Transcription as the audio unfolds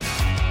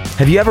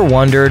Have you ever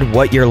wondered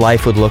what your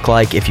life would look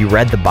like if you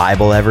read the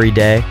Bible every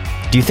day?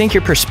 Do you think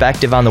your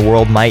perspective on the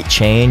world might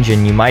change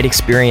and you might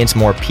experience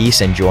more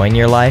peace and joy in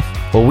your life?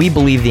 Well, we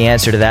believe the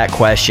answer to that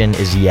question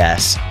is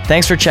yes.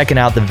 Thanks for checking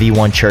out the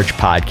V1 Church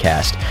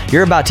podcast.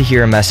 You're about to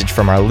hear a message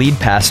from our lead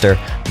pastor,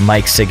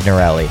 Mike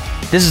Signorelli.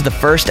 This is the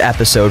first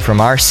episode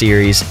from our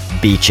series,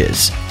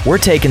 Beaches. We're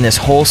taking this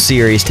whole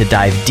series to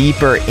dive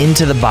deeper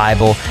into the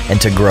Bible and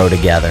to grow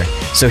together.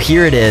 So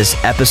here it is,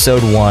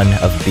 episode 1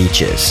 of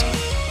Beaches.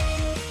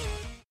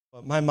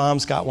 My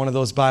mom's got one of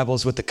those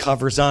Bibles with the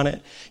covers on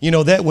it. You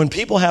know that when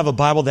people have a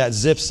Bible that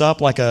zips up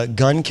like a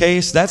gun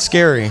case, that's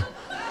scary.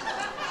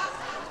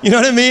 You know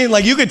what I mean?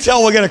 Like you could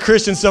tell what kind of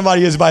Christian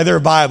somebody is by their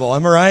Bible.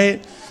 Am I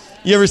right?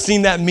 You ever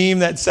seen that meme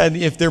that said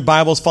if their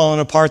Bible's falling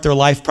apart, their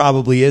life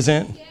probably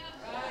isn't?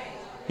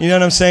 You know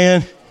what I'm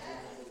saying?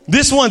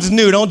 This one's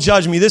new. Don't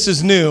judge me. This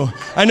is new.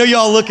 I know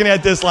y'all looking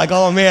at this like,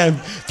 oh man,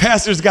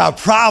 pastor's got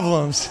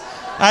problems.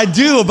 I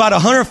do. About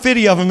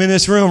 150 of them in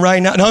this room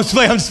right now. No, I'm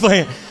just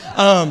playing.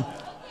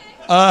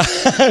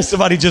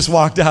 Somebody just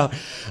walked out.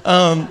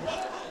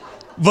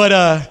 But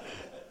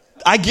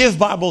I give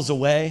Bibles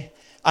away.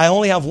 I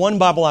only have one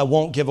Bible I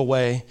won't give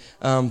away.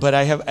 But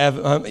I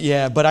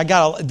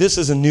have, this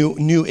is a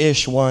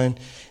new-ish one.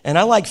 And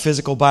I like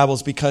physical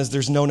Bibles because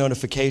there's no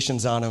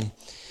notifications on them.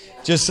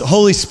 Just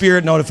Holy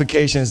Spirit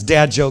notifications,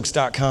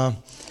 dadjokes.com.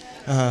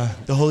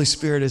 The Holy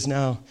Spirit is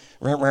now.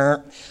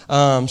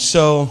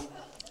 So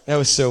that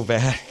was so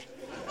bad.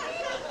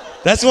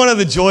 That's one of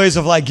the joys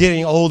of like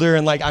getting older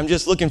and like I'm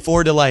just looking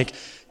forward to like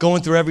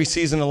going through every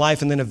season of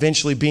life and then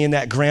eventually being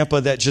that grandpa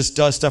that just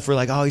does stuff where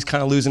like, oh, he's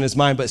kind of losing his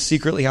mind, but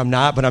secretly I'm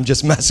not, but I'm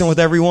just messing with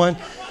everyone.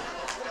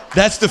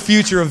 That's the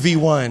future of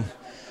V1.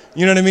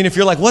 You know what I mean? If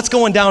you're like, what's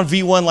going down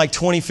V1 like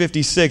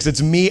 2056?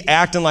 It's me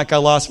acting like I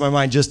lost my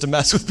mind just to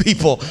mess with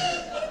people.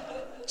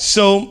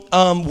 So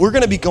we're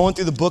going to be going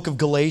through the book of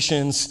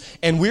Galatians,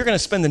 and we're going to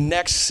spend the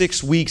next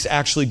 6 weeks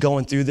actually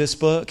going through this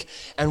book.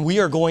 And we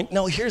are going,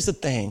 no, here's the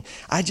thing.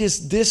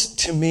 This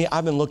to me,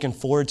 I've been looking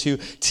forward to.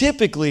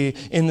 Typically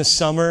in the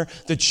summer,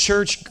 the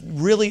church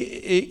really,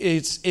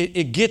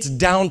 it gets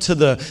down to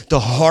the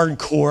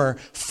hardcore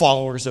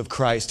followers of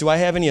Christ. Do I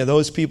have any of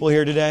those people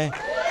here today?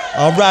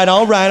 All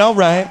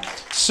right.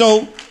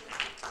 So,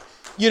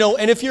 you know,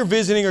 and if you're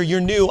visiting or you're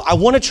new, I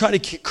want to try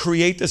to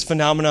create this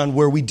phenomenon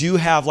where we do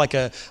have like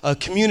a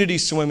community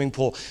swimming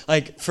pool.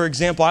 Like, for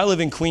example, I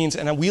live in Queens,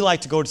 and we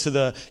like to go to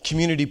the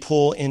community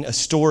pool in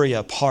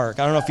Astoria Park.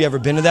 I don't know if you've ever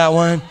been to that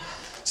one.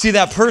 See,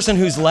 that person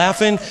who's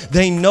laughing,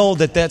 they know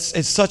that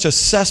it's such a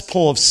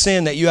cesspool of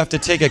sin that you have to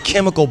take a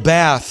chemical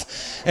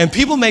bath. And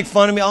people make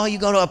fun of me, oh, you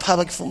go to a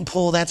public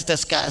pool, that's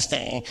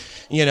disgusting.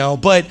 You know,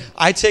 but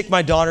I take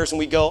my daughters and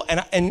we go,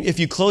 and if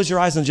you close your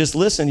eyes and just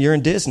listen, you're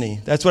in Disney.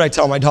 That's what I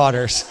tell my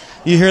daughters.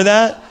 You hear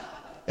that?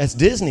 That's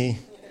Disney.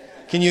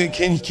 Can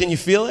you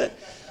feel it?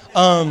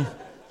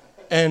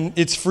 And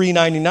it's free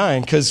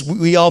 99 because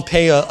we all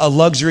pay a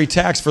luxury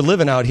tax for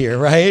living out here,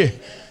 right?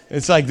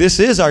 It's like, this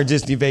is our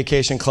Disney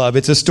Vacation Club.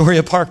 It's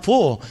Astoria Park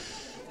pool.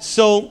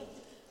 So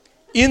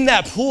in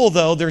that pool,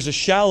 though, there's a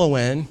shallow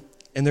end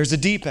and there's a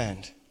deep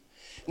end.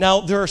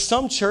 Now, there are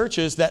some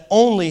churches that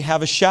only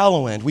have a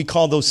shallow end. We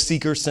call those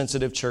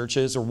seeker-sensitive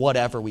churches or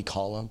whatever we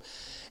call them.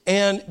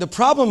 And the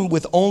problem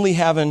with only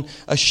having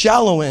a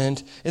shallow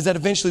end is that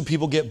eventually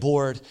people get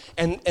bored.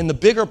 And the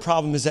bigger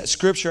problem is that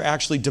Scripture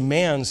actually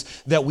demands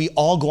that we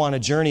all go on a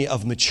journey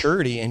of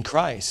maturity in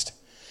Christ.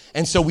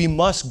 And so we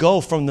must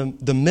go from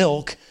the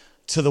milk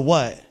to the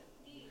what?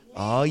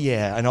 Oh,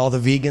 yeah. And all the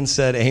vegans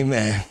said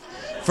amen.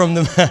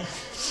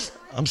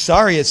 I'm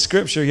sorry, it's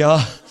Scripture,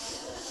 y'all.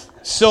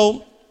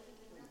 So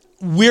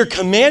we're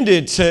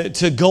commanded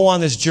to go on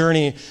this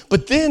journey.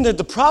 But then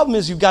the problem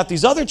is you've got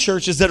these other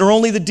churches that are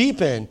only the deep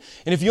end.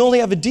 And if you only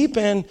have a deep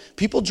end,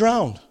 people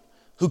drown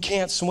who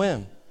can't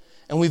swim.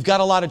 And we've got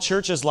a lot of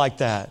churches like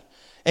that.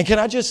 And can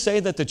I just say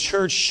that the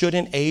church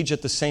shouldn't age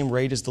at the same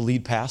rate as the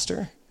lead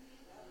pastor?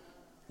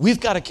 We've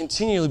got to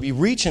continually be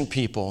reaching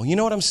people. You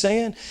know what I'm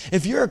saying?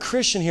 If you're a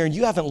Christian here and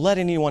you haven't led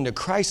anyone to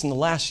Christ in the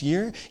last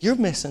year, you're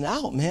missing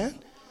out, man.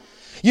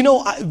 You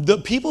know, the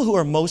people who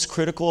are most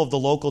critical of the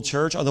local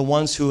church are the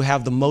ones who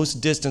have the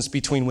most distance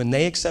between when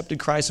they accepted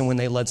Christ and when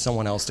they led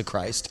someone else to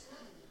Christ.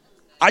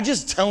 I'm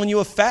just telling you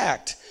a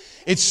fact.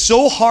 It's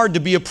so hard to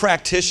be a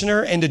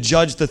practitioner and to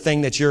judge the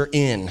thing that you're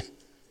in.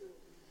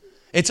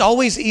 It's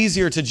always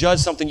easier to judge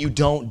something you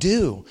don't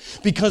do,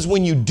 because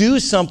when you do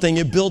something,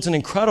 it builds an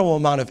incredible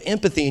amount of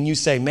empathy, and you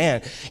say,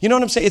 man, you know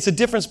what I'm saying? It's a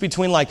difference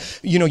between like,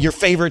 you know, your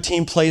favorite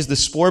team plays the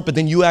sport, but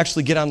then you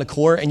actually get on the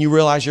court and you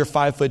realize you're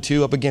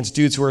 5'2" up against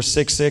dudes who are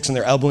 6'6" and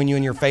they're elbowing you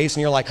in your face,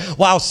 and you're like,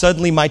 wow,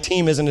 suddenly my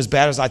team isn't as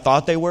bad as I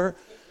thought they were.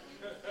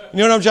 You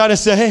know what I'm trying to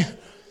say?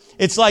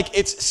 It's like,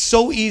 it's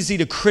so easy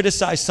to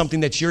criticize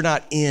something that you're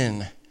not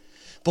in.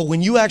 But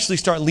when you actually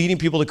start leading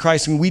people to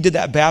Christ, and we did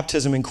that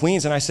baptism in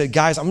Queens, and I said,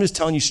 guys, I'm just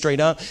telling you straight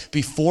up,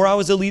 before I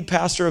was a lead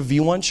pastor of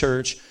V1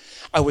 Church,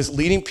 I was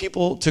leading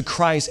people to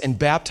Christ and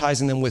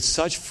baptizing them with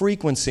such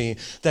frequency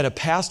that a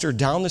pastor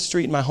down the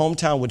street in my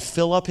hometown would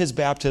fill up his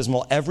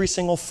baptismal every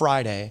single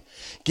Friday,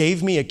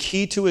 gave me a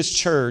key to his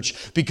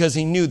church because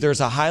he knew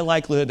there's a high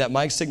likelihood that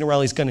Mike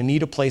Signorelli is going to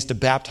need a place to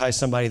baptize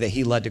somebody that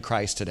he led to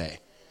Christ today.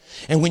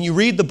 And when you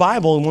read the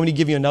Bible, and when we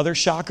give you another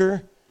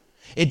shocker,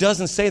 it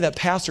doesn't say that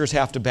pastors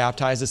have to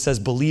baptize, it says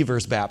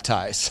believers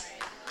baptize.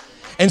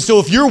 And so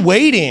if you're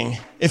waiting,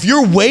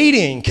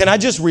 can I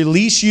just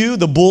release you,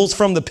 the bulls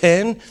from the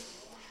pen?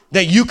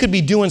 That you could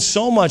be doing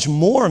so much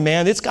more,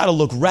 man. It's got to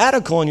look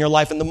radical in your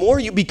life. And the more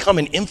you become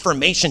an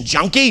information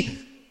junkie,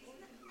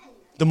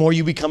 the more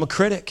you become a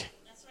critic.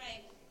 That's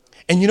right.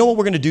 And you know what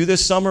we're going to do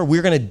this summer?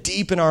 We're going to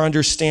deepen our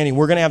understanding.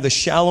 We're going to have the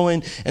shallow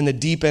end and the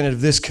deep end of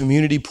this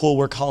community pool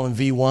we're calling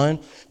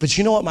V1. But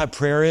you know what my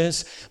prayer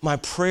is? My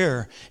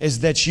prayer is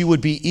that you would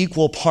be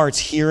equal parts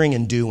hearing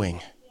and doing.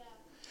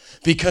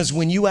 Because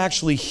when you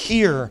actually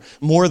hear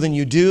more than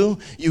you do,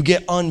 you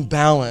get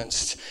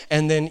unbalanced.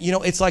 And then,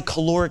 it's like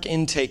caloric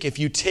intake. If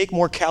you take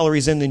more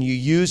calories in than you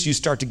use, you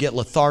start to get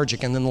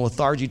lethargic. And then the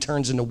lethargy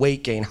turns into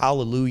weight gain.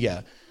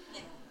 Hallelujah.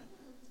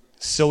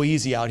 So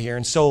easy out here.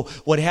 And so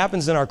what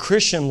happens in our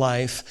Christian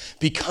life,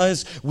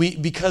 because we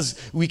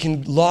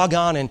can log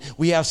on and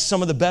we have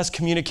some of the best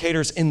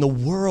communicators in the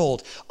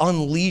world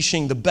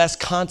unleashing the best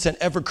content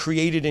ever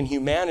created in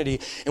humanity,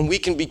 and we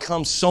can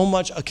become so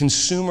much a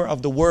consumer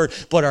of the word,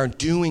 but our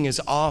doing is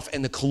off,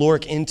 and the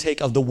caloric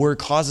intake of the word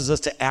causes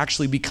us to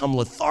actually become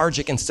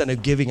lethargic instead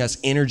of giving us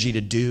energy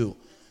to do.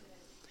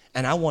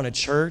 And I want a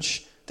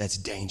church that's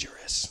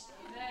dangerous.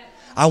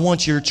 I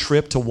want your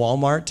trip to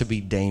Walmart to be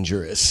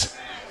dangerous.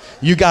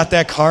 You got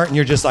that cart and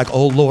you're just like,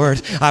 oh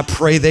Lord, I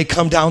pray they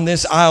come down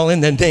this aisle in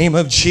the name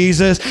of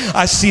Jesus.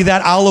 I see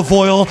that olive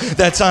oil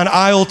that's on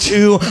aisle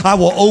 2. I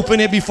will open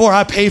it before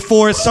I pay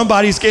for it.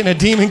 Somebody's getting a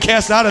demon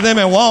cast out of them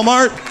at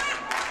Walmart.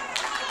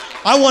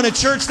 I want a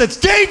church that's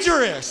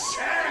dangerous.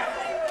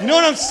 You know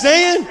what I'm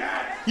saying?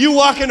 You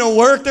walk into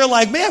work, they're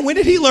like, man, when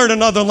did he learn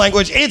another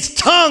language? It's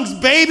tongues,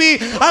 baby.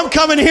 I'm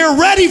coming here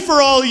ready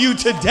for all of you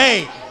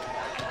today.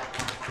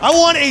 I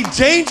want a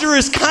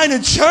dangerous kind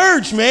of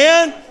church,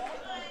 man.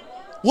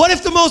 What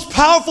if the most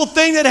powerful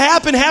thing that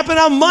happened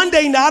on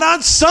Monday, not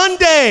on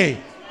Sunday?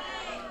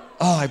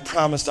 Oh, I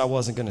promised I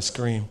wasn't going to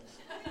scream.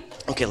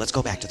 Okay, let's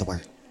go back to the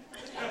word.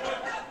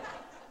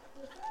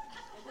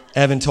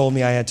 Evan told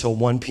me I had till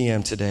 1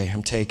 p.m. today.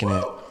 I'm taking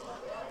it.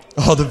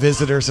 All the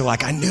visitors are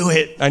like, I knew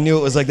it. I knew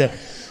it was like that.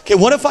 Okay,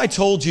 what if I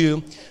told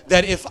you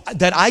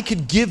that I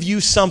could give you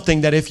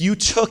something that if you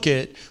took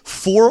it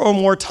 4 or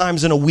more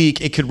times in a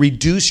week, it could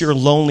reduce your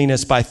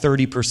loneliness by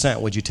 30%?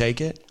 Would you take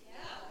it?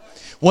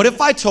 What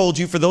if I told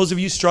you, for those of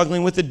you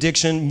struggling with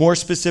addiction, more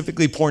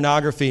specifically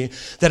pornography,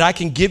 that I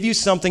can give you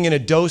something in a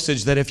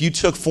dosage that if you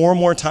took 4 or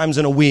more times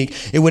in a week,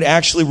 it would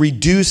actually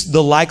reduce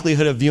the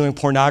likelihood of viewing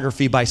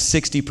pornography by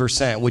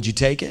 60%? Would you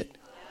take it?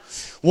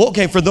 Well,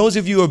 okay, for those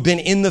of you who have been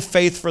in the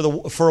faith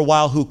for a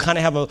while, who kind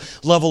of have a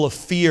level of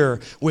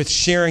fear with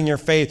sharing your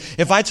faith,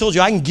 if I told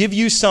you I can give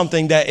you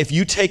something that if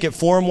you take it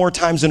 4 or more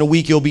times in a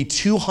week, you'll be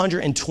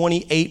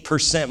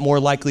 228%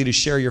 more likely to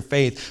share your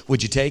faith,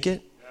 would you take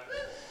it?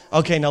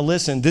 Okay, now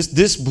listen,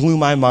 this blew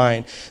my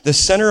mind. The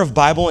Center of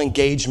Bible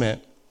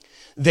Engagement,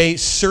 they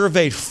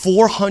surveyed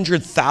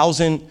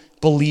 400,000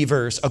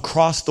 believers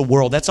across the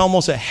world. That's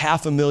almost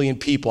 500,000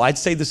 people. I'd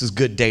say this is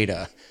good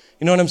data.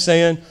 You know what I'm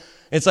saying?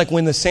 It's like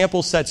when the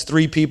sample set's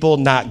 3 people,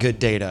 not good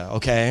data,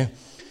 okay?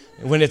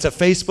 When it's a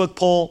Facebook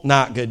poll,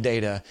 not good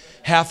data.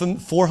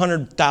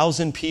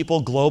 400,000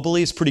 people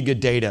globally is pretty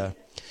good data.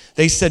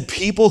 They said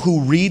people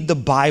who read the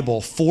Bible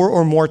 4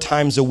 or more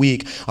times a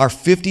week are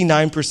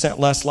 59%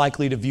 less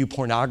likely to view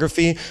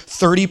pornography,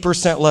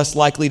 30% less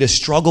likely to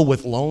struggle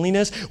with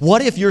loneliness.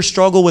 What if your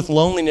struggle with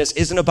loneliness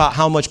isn't about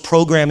how much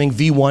programming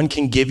V1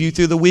 can give you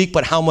through the week,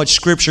 but how much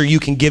scripture you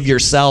can give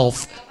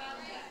yourself?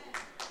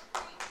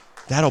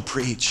 That'll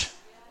preach.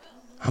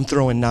 I'm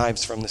throwing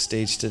knives from the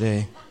stage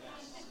today.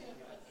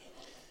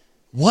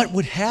 What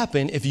would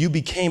happen if you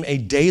became a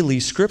daily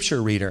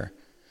scripture reader?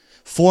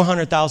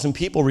 400,000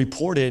 people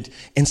reported,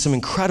 and some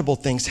incredible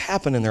things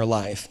happen in their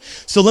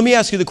life. So let me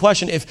ask you the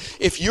question.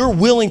 If you're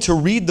willing to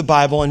read the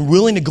Bible and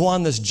willing to go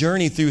on this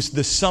journey through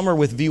the summer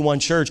with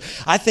V1 Church,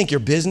 I think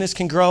your business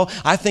can grow.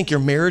 I think your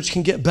marriage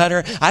can get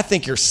better. I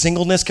think your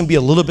singleness can be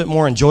a little bit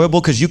more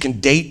enjoyable because you can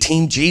date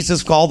Team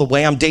Jesus all the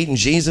way. I'm dating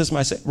Jesus,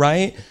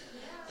 right?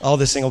 All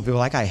the single people are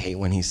like, I hate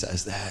when he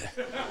says that.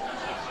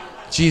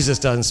 Jesus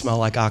doesn't smell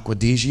like Aqua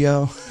di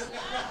Gio.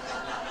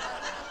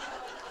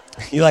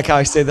 You like how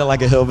I say that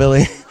like a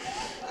hillbilly?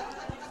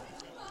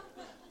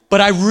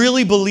 But I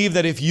really believe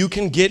that if you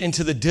can get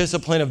into the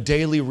discipline of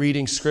daily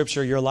reading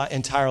scripture, your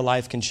entire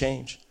life can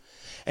change.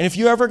 And if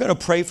you're ever going to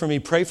pray for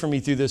me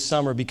through this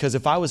summer, because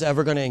if I was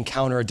ever going to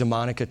encounter a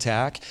demonic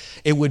attack,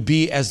 it would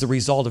be as the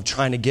result of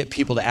trying to get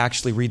people to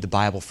actually read the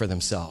Bible for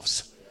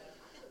themselves.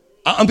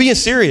 I'm being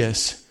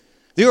serious.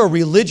 There are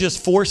religious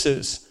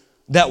forces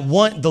that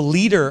want the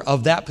leader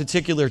of that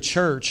particular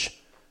church,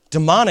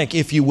 demonic,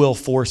 if you will,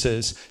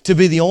 forces, to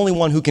be the only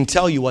one who can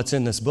tell you what's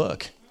in this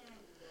book.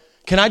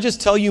 Can I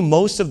just tell you,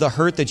 most of the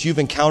hurt that you've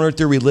encountered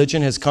through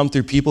religion has come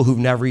through people who've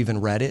never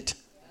even read it?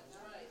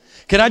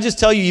 Can I just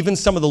tell you, even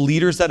some of the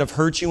leaders that have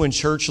hurt you in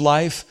church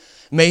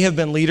life may have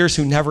been leaders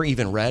who never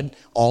even read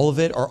all of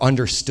it or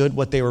understood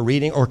what they were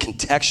reading or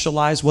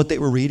contextualized what they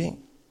were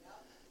reading?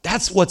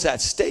 That's what's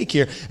at stake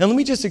here. And let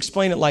me just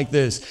explain it like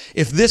this.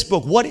 If this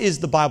book, what is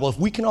the Bible? If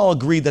we can all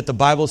agree that the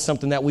Bible is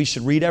something that we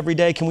should read every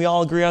day, can we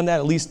all agree on that?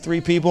 At least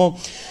 3 people?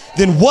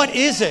 Then what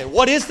is it?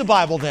 What is the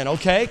Bible then,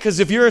 okay? Because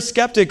if you're a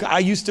skeptic, I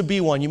used to be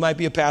one. You might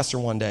be a pastor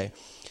one day.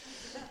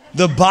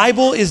 The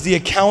Bible is the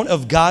account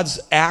of God's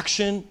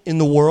action in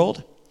the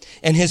world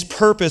and his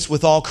purpose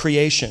with all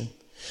creation.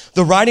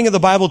 The writing of the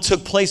Bible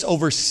took place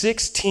over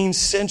 16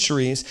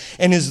 centuries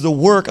and is the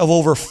work of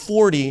over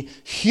 40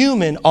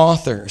 human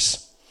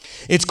authors.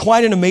 It's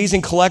quite an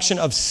amazing collection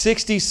of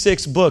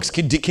 66 books.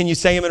 Can you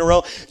say them in a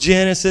row?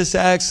 Genesis,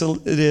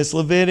 Exodus,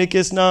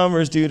 Leviticus,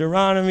 Numbers,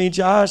 Deuteronomy,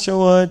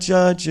 Joshua,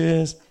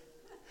 Judges.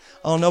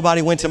 Oh,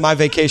 nobody went to my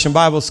vacation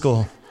Bible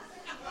school.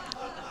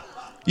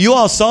 You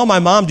all saw my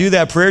mom do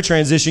that prayer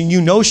transition. You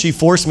know she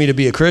forced me to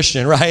be a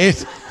Christian,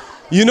 right?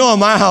 You know in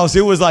my house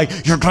it was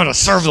like, you're going to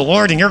serve the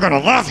Lord and you're going to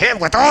love him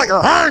with all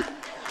your heart.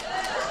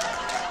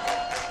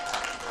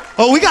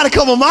 Oh, we got a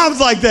couple moms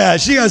like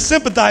that. She has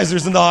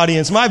sympathizers in the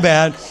audience. My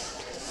bad.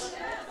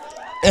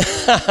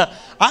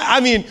 I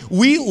mean,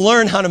 we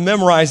learned how to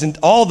memorize in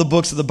all the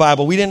books of the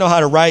Bible. We didn't know how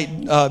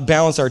to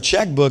balance our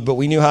checkbook, but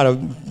we knew how to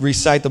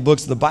recite the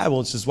books of the Bible,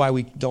 which is why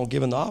we don't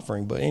give in the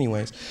offering. But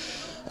anyways,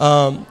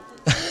 that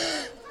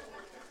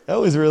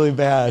was really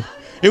bad.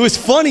 It was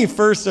funny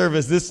first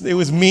service. It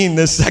was mean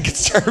this second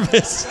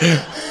service.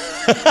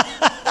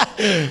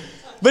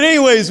 But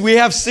anyways, we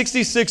have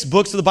 66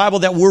 books of the Bible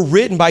that were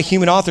written by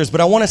human authors.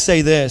 But I want to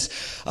say this.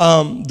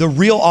 The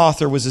real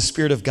author was the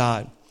Spirit of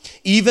God.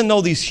 Even though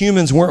these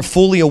humans weren't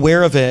fully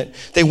aware of it,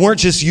 they weren't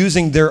just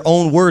using their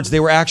own words. They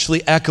were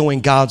actually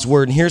echoing God's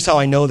word. And here's how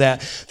I know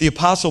that. The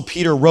Apostle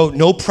Peter wrote,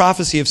 "No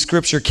prophecy of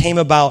Scripture came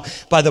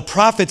about by the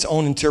prophet's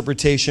own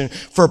interpretation,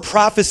 for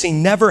prophecy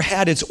never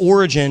had its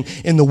origin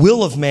in the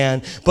will of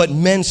man, but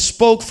men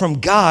spoke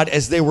from God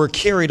as they were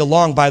carried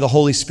along by the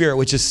Holy Spirit,"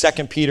 which is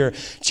 2 Peter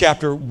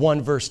chapter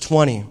 1, verse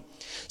 20.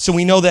 So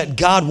we know that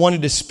God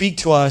wanted to speak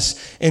to us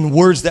in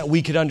words that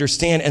we could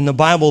understand, and the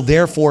Bible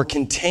therefore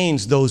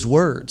contains those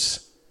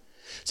words.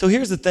 So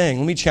here's the thing.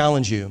 Let me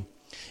challenge you.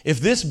 If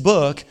this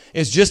book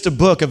is just a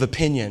book of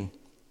opinion,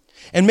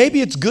 and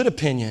maybe it's good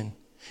opinion.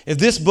 If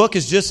this book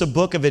is just a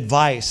book of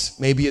advice,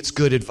 maybe it's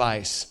good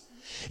advice.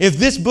 If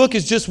this book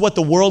is just what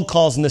the world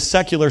calls in the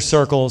secular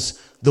circles,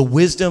 the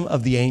wisdom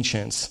of the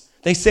ancients.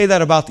 They say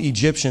that about the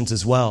Egyptians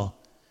as well.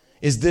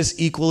 Is this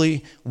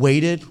equally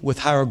weighted with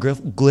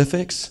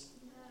hieroglyphics?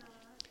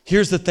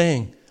 Here's the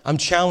thing. I'm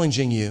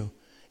challenging you.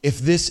 If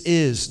this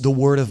is the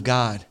Word of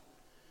God,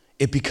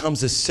 it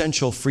becomes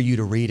essential for you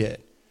to read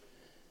it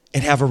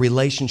and have a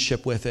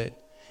relationship with it.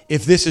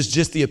 If this is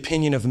just the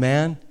opinion of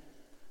man,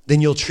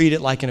 then you'll treat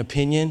it like an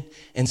opinion,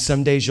 and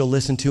some days you'll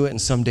listen to it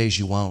and some days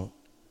you won't.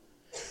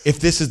 If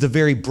this is the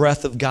very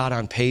breath of God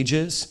on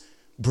pages,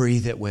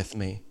 breathe it with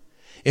me.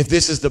 If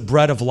this is the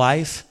bread of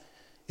life,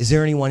 is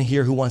there anyone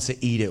here who wants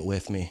to eat it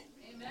with me?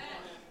 Amen.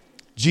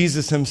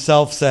 Jesus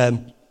himself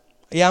said,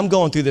 yeah, I'm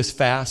going through this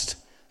fast,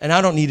 and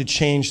I don't need to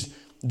change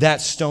that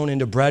stone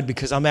into bread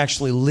because I'm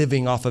actually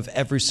living off of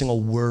every single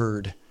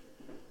word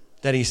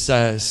that he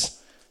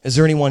says. Is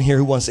there anyone here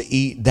who wants to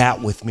eat that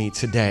with me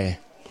today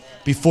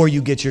before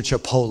you get your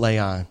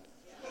Chipotle on?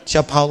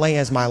 Chipotle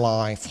is my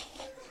life.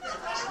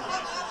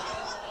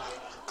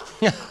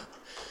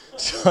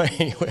 So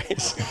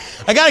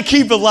anyways, I got to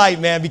keep it light,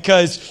 man,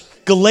 because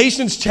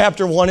Galatians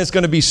chapter 1 is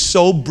going to be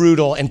so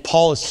brutal, and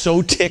Paul is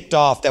so ticked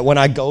off that when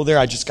I go there,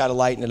 I just got to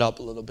lighten it up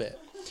a little bit.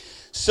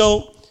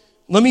 So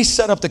let me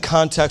set up the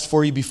context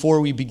for you before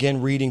we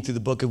begin reading through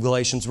the book of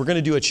Galatians. We're going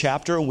to do a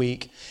chapter a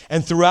week,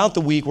 and throughout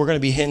the week, we're going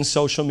to be hitting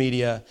social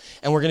media,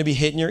 and we're going to be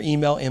hitting your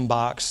email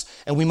inbox,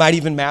 and we might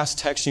even mass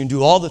text you and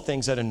do all the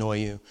things that annoy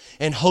you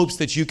in hopes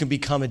that you can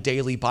become a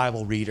daily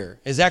Bible reader.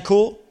 Is that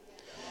cool?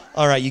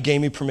 All right, you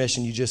gave me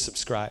permission. You just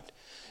subscribed.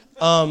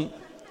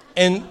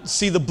 And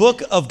see, the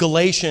book of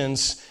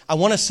Galatians, I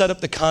want to set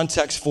up the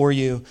context for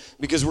you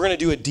because we're going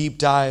to do a deep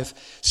dive.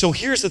 So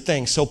here's the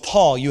thing. So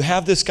Paul, you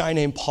have this guy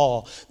named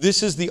Paul.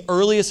 This is the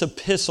earliest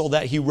epistle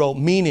that he wrote,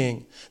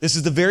 meaning this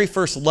is the very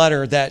first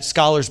letter that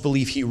scholars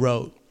believe he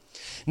wrote.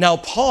 Now,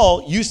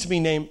 Paul used to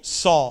be named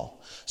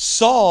Saul.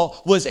 Saul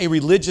was a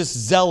religious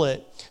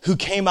zealot who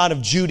came out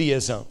of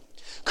Judaism.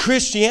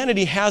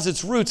 Christianity has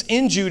its roots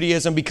in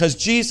Judaism because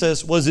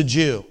Jesus was a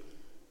Jew.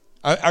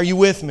 Are you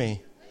with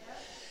me?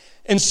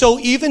 And so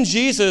even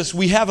Jesus,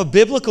 we have a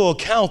biblical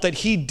account that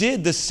he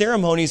did the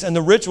ceremonies and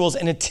the rituals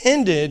and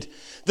attended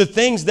the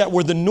things that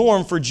were the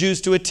norm for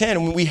Jews to attend.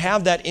 And we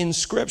have that in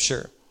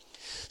Scripture.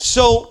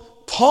 So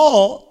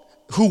Paul,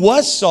 who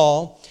was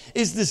Saul,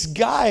 is this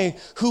guy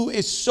who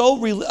is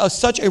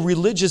such a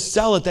religious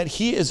zealot that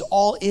he is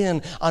all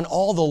in on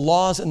all the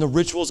laws and the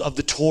rituals of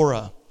the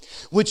Torah.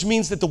 which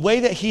means that the way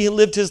that he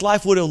lived his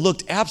life would have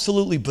looked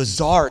absolutely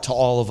bizarre to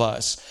all of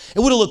us. It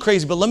would have looked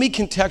crazy, but let me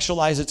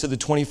contextualize it to the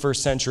 21st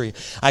century.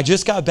 I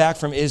just got back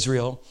from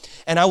Israel,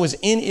 and I was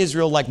in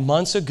Israel like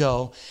months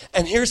ago,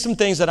 and here's some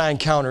things that I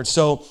encountered.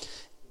 So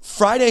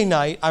Friday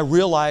night, I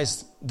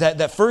realized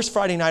that first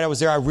Friday night I was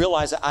there, I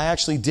realized that I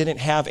actually didn't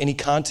have any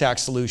contact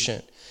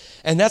solution.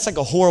 And that's like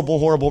a horrible,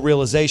 horrible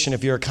realization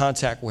if you're a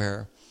contact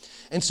wearer.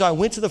 And so I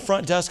went to the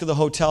front desk of the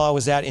hotel I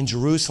was at in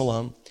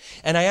Jerusalem,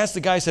 and I asked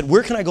the guy, I said,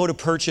 where can I go to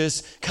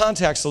purchase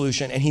contact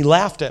solution? And he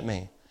laughed at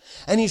me.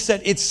 And he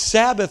said, it's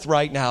Sabbath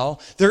right now.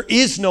 There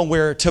is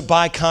nowhere to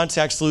buy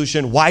contact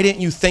solution. Why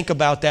didn't you think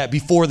about that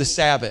before the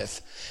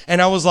Sabbath?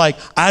 And I was like,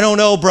 I don't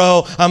know,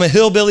 bro. I'm a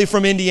hillbilly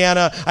from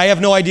Indiana. I have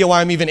no idea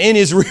why I'm even in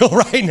Israel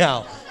right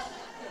now.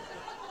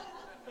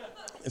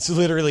 It's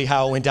literally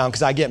how it went down,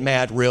 because I get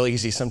mad real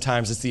easy.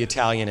 Sometimes it's the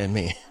Italian in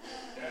me.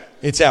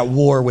 It's at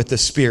war with the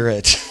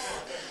Spirit.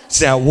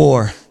 It's at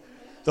war.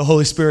 The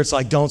Holy Spirit's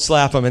like, don't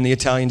slap him. And the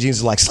Italian Jesus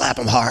is like, slap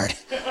him hard.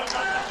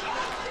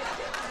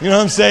 You know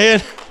what I'm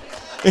saying?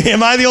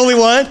 Am I the only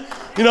one?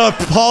 You know,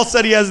 Paul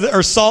said he has,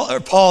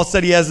 Paul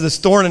said he has this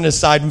thorn in his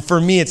side. And for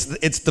me, it's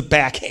the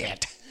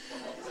backhand.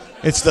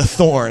 It's the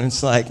thorn.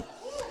 It's like,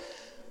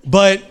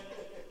 but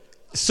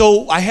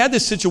so I had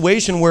this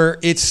situation where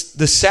it's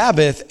the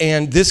Sabbath,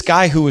 and this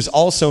guy who was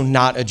also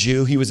not a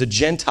Jew, he was a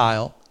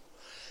Gentile,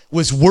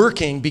 was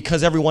working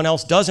because everyone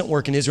else doesn't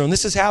work in Israel. And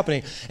this is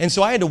happening. And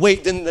so I had to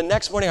wait. Then the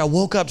next morning I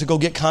woke up to go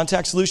get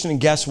contact solution, and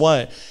guess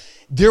what?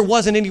 There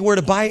wasn't anywhere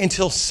to buy it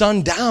until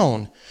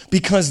sundown,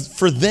 because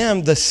for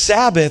them, the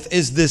Sabbath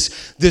is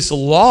this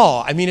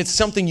law. I mean, it's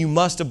something you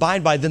must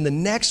abide by. Then the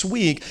next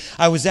week,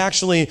 I was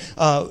actually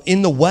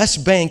in the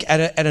West Bank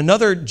at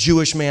another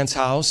Jewish man's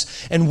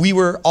house, and we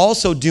were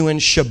also doing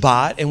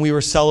Shabbat, and we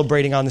were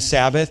celebrating on the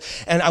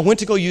Sabbath. And I went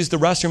to go use the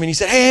restroom, and he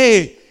said,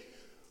 hey,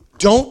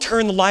 don't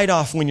turn the light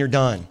off when you're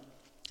done.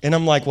 And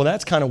I'm like, well,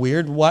 that's kind of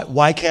weird.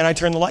 Why can't I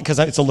turn the light? Because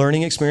it's a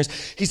learning experience.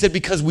 He said,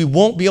 because we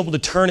won't be able to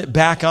turn it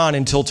back on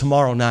until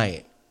tomorrow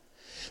night.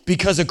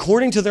 Because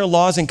according to their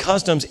laws and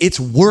customs, it's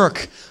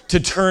work to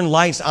turn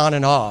lights on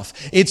and off.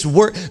 It's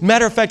work.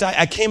 Matter of fact,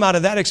 I came out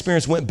of that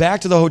experience, went back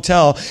to the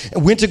hotel,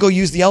 and went to go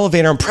use the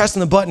elevator. I'm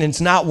pressing the button, and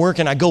it's not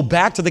working. I go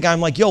back to the guy. I'm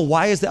like, yo,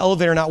 why is the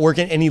elevator not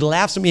working? And he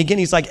laughs at me again.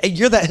 He's like, hey,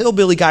 you're that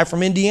hillbilly guy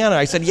from Indiana.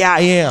 I said, yeah, I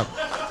am.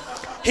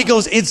 He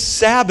goes, it's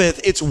Sabbath,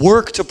 it's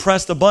work to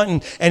press the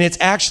button, and it's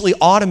actually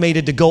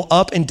automated to go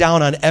up and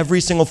down on every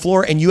single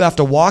floor, and you have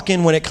to walk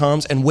in when it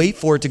comes and wait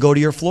for it to go to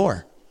your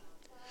floor.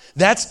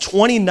 That's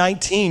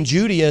 2019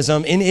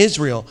 Judaism in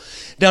Israel.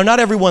 Now, not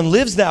everyone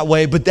lives that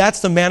way, but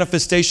that's the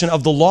manifestation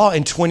of the law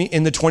in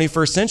the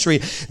 21st century.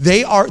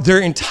 Their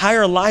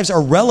entire lives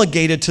are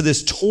relegated to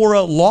this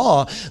Torah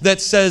law that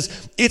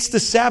says it's the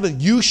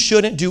Sabbath. You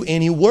shouldn't do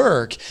any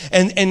work.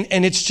 And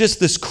it's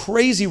just this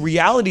crazy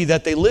reality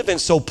that they live in.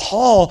 So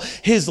Paul,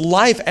 his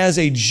life as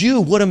a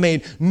Jew would have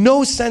made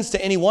no sense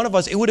to any one of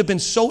us. It would have been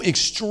so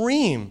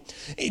extreme.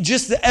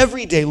 Just the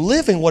everyday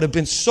living would have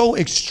been so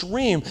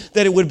extreme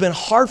that it would have been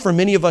hard for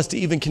many of us to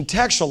even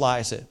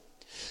contextualize it.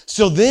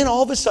 So then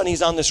all of a sudden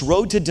he's on this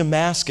road to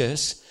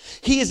Damascus.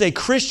 He is a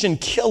Christian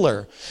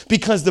killer,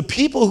 because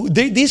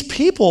these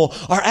people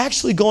are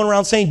actually going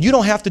around saying you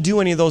don't have to do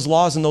any of those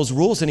laws and those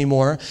rules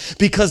anymore,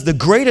 because the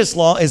greatest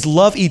law is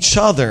love each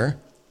other.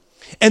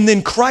 And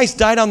then Christ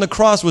died on the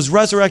cross, was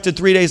resurrected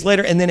 3 days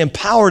later, and then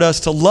empowered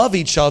us to love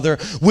each other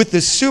with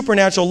this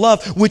supernatural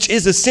love, which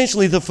is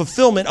essentially the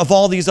fulfillment of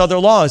all these other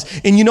laws.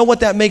 And you know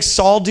what that makes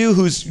Saul do,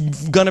 who's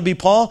going to be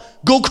Paul?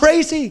 Go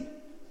crazy.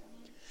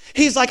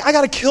 He's like, I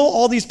got to kill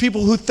all these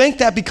people who think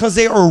that, because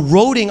they are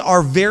eroding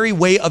our very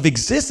way of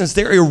existence.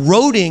 They're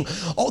eroding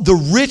the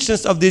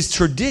richness of these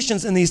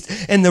traditions and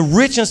the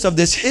richness of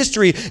this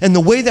history and the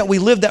way that we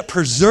live that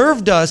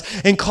preserved us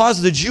and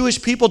caused the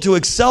Jewish people to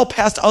excel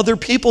past other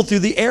people through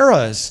the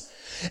eras.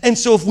 And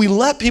so if we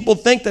let people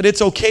think that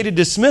it's okay to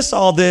dismiss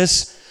all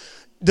this,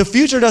 the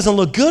future doesn't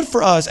look good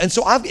for us. And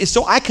so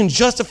I can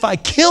justify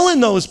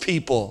killing those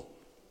people.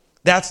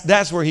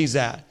 That's where he's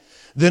at.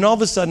 Then all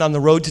of a sudden on the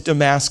road to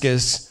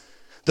Damascus,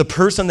 the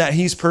person that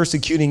he's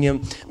persecuting,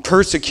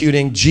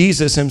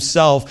 Jesus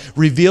himself,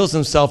 reveals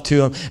himself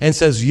to him and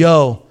says,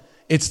 yo,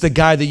 it's the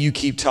guy that you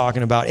keep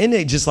talking about. Isn't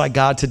it just like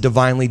God to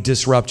divinely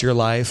disrupt your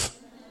life?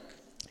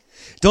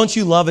 Don't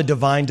you love a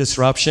divine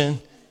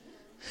disruption?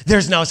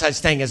 There's no such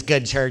thing as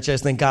good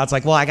churches. Then God's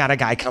like, well, I got a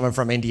guy coming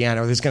from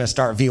Indiana who's going to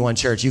start V1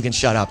 Church. You can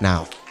shut up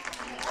now.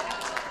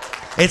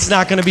 It's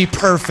not going to be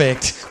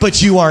perfect,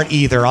 but you aren't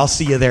either. I'll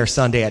see you there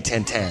Sunday at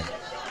 10:10.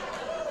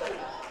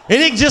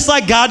 Isn't it just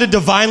like God to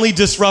divinely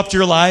disrupt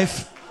your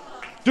life?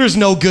 There's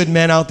no good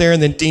men out there, and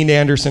then Dean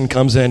Anderson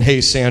comes in, hey,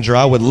 Sandra,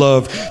 I would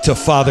love to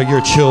father your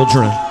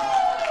children.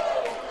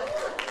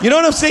 You know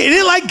what I'm saying?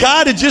 Isn't it like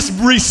God to just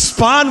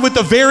respond with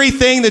the very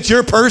thing that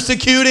you're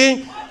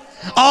persecuting?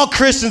 All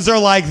Christians are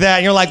like that.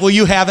 And you're like, well,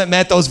 you haven't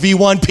met those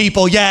V1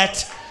 people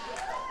yet.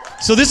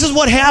 So this is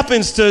what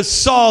happens to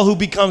Saul, who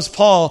becomes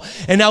Paul.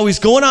 And now he's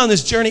going on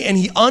this journey, and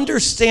he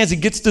understands, he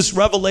gets this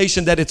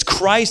revelation that it's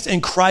Christ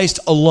and Christ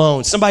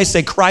alone. Somebody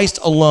say Christ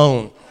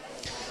alone.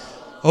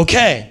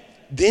 Okay,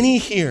 then he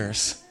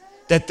hears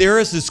that there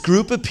is this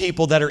group of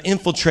people that are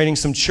infiltrating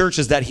some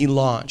churches that he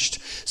launched.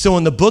 So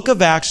in the book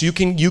of Acts, you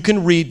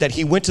can read that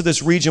he went to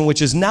this region,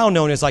 which is now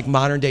known as like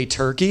modern day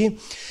Turkey,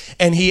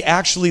 and he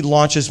actually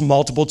launches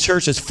multiple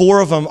churches. 4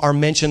 of them are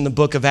mentioned in the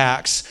book of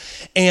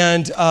Acts,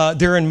 and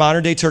they're in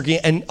modern day Turkey,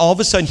 and all of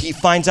a sudden he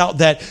finds out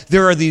that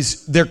there are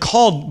they're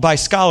called by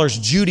scholars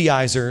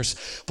Judaizers,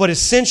 but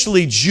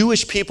essentially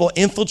Jewish people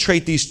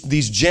infiltrate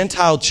these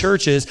Gentile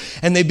churches,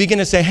 and they begin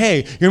to say,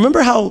 hey, you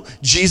remember how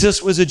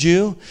Jesus was a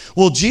Jew?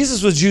 Well,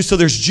 Jesus was Jew, so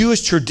there's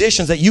Jewish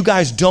traditions that you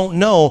guys don't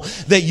know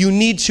that you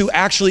need to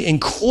actually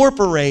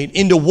incorporate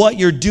into what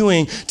you're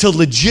doing to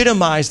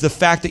legitimize the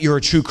fact that you're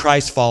a true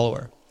Christ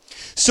follower.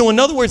 So in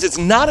other words, it's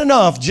not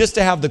enough just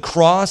to have the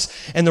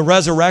cross and the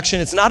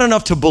resurrection. It's not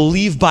enough to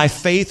believe by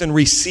faith and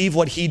receive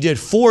what he did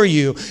for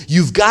you.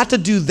 You've got to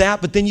do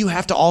that, but then you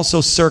have to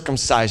also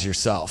circumcise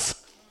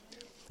yourself.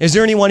 Is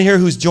there anyone here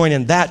who's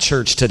joining that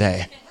church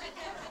today?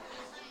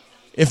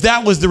 If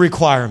that was the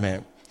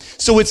requirement.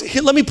 So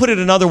let me put it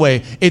another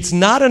way. It's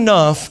not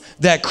enough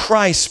that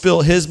Christ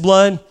spilled his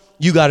blood.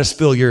 You got to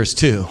spill yours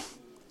too.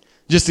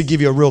 Just to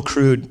give you a real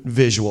crude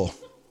visual.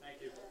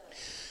 Thank you.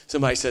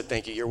 Somebody said,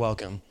 thank you. You're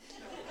welcome.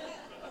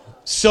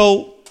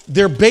 So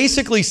they're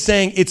basically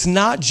saying it's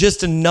not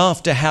just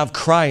enough to have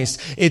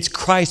Christ. It's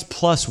Christ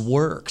plus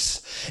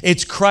works.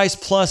 It's Christ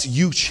plus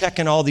you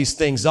checking all these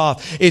things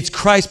off. It's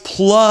Christ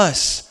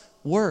plus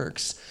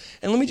works.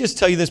 And let me just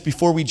tell you this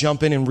before we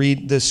jump in and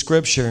read the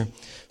scripture.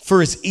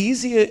 For as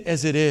easy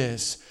as it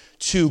is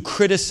to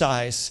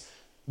criticize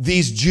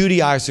these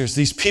Judaizers,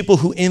 these people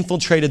who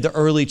infiltrated the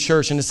early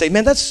church, and to say,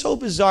 man, that's so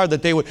bizarre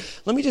that they would.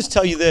 Let me just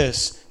tell you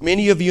this.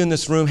 Many of you in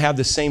this room have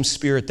the same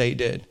spirit they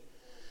did.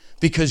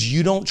 Because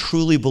you don't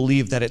truly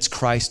believe that it's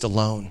Christ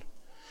alone.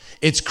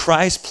 It's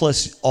Christ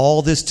plus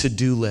all this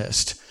to-do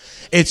list.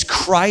 It's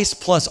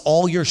Christ plus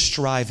all your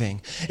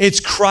striving. It's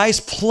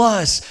Christ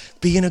plus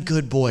being a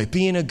good boy,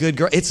 being a good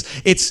girl. It's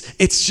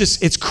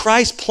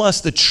Christ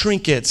plus the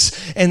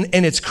trinkets, and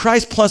it's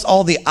Christ plus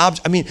all the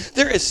objects. I mean,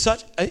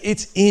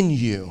 it's in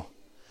you.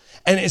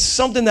 And it's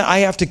something that I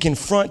have to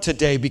confront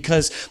today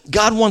because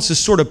God wants to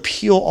sort of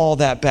peel all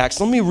that back.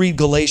 So let me read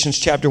Galatians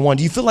chapter 1.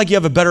 Do you feel like you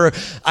have a better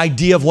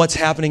idea of what's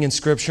happening in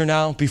Scripture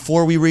now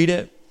before we read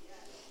it?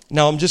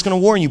 Now, I'm just going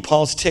to warn you,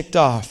 Paul's ticked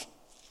off.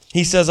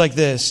 He says like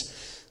this.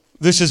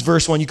 This is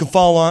verse 1. You can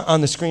follow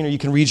on the screen or you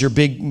can read your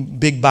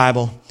big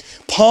Bible.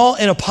 Paul,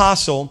 an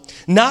apostle,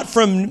 not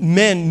from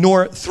men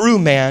nor through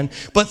man,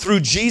 but through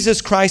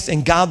Jesus Christ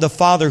and God the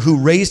Father who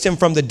raised him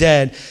from the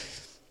dead,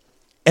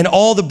 and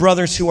all the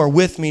brothers who are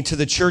with me to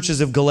the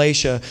churches of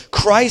Galatia,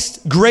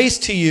 Christ, grace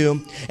to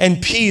you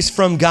and peace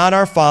from God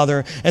our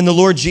Father and the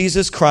Lord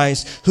Jesus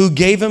Christ, who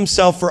gave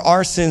himself for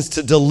our sins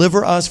to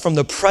deliver us from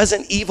the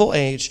present evil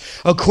age,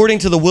 according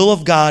to the will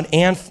of God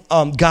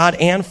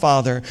and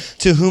Father,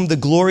 to whom the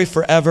glory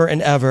forever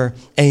and ever.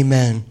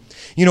 Amen.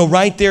 You know,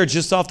 right there,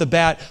 just off the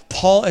bat,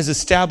 Paul is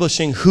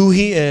establishing who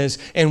he is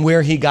and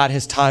where he got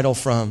his title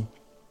from.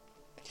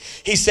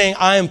 He's saying,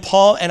 I am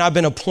Paul, and I've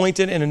been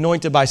appointed and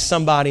anointed by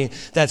somebody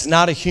that's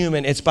not a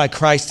human. It's by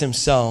Christ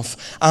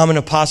himself. I'm an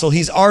apostle.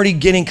 He's already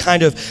getting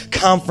kind of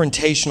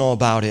confrontational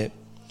about it.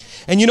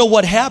 And you know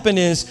what happened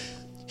is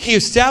he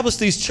established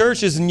these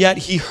churches, and yet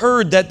he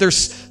heard that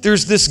there's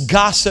this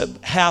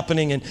gossip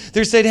happening. And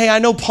they're saying, hey, I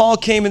know Paul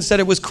came and said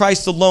it was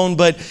Christ alone,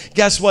 but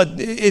guess what?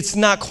 It's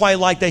not quite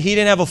like that. He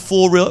didn't have a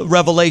full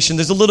revelation.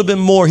 There's a little bit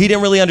more. He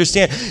didn't really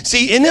understand.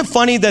 See, isn't it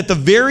funny that the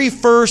very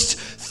first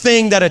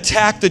thing that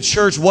attacked the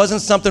church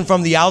wasn't something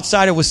from the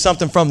outside, it was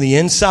something from the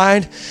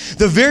inside?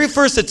 The very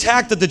first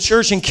attack that the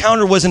church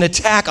encountered was an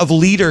attack of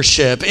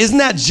leadership. Isn't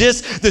that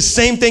just the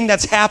same thing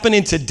that's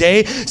happening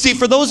today? See,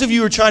 for those of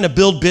you who are trying to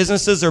build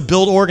businesses or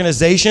build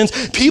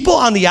organizations, people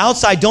on the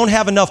outside don't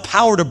have enough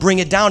power to bring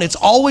it down. It's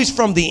always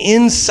from the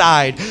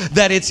inside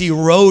that it's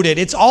eroded.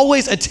 It's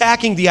always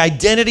attacking the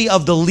identity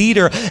of the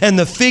leader and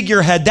the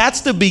figurehead.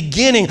 That's the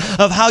beginning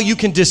of how you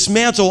can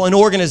dismantle an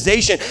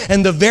organization.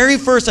 And the very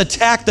first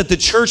attack that the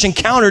church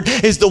encountered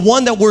is the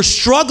one that we're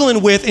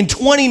struggling with in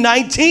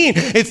 2019.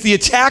 It's the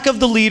attack of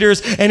the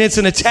leaders, and it's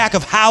an attack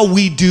of how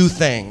we do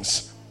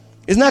things.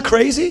 Isn't that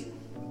crazy?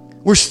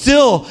 We're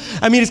still,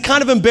 it's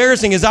kind of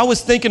embarrassing. As I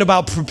was thinking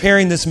about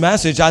preparing this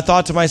message, I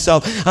thought to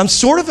myself, I'm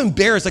sort of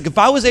embarrassed. Like if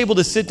I was able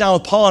to sit down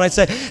with Paul and I'd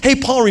say, hey,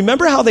 Paul,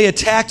 remember how they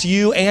attacked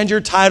you and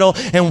your title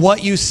and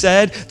what you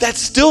said? That's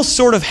still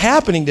sort of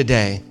happening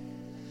today.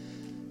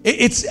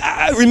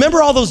 I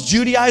remember all those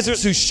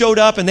Judaizers who showed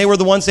up and they were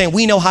the ones saying,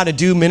 we know how to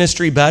do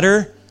ministry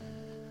better.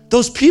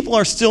 Those people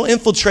are still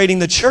infiltrating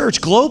the church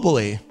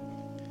globally.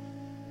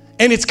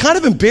 And it's kind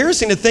of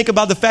embarrassing to think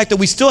about the fact that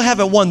we still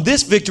haven't won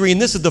this victory,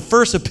 and this is the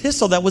first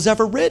epistle that was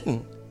ever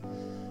written.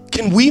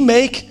 Can we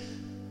make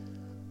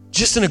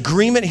just an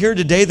agreement here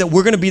today that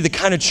we're going to be the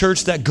kind of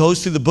church that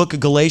goes through the book of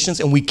Galatians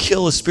and we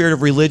kill a spirit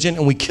of religion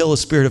and we kill a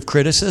spirit of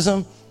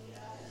criticism?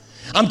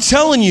 I'm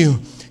telling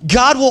you,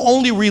 God will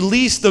only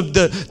release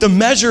the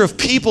measure of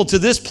people to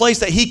this place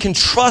that he can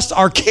trust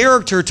our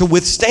character to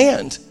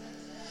withstand.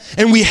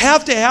 And we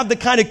have to have the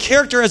kind of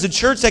character as a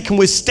church that can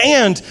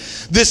withstand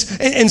this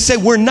and say,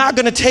 we're not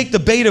going to take the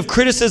bait of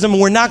criticism,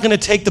 and we're not going to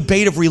take the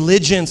bait of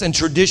religions and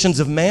traditions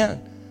of man.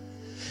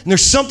 And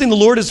there's something the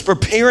Lord is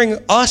preparing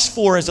us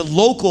for as a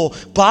local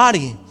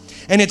body.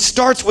 And it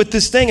starts with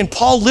this thing. And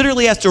Paul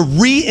literally has to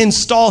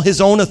reinstall his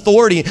own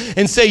authority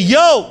and say,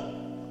 yo,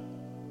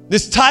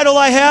 this title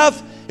I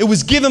have, it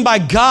was given by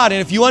God.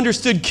 And if you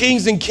understood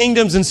kings and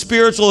kingdoms and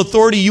spiritual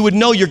authority, you would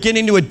know you're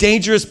getting into a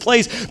dangerous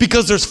place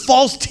because there's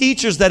false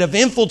teachers that have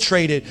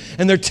infiltrated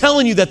and they're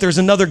telling you that there's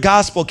another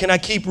gospel. Can I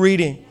keep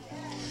reading?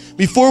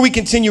 Before we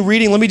continue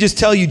reading, let me just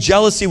tell you,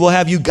 jealousy will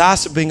have you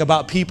gossiping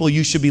about people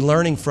you should be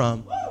learning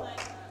from.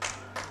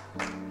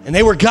 And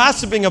they were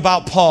gossiping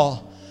about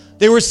Paul.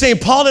 They were saying,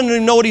 Paul didn't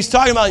even know what he's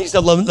talking about. And he said,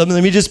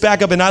 let me just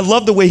back up. And I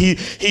love the way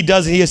he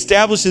does it. He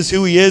establishes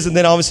who he is. And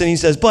then all of a sudden he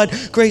says,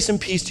 but grace and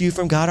peace to you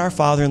from God our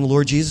Father and the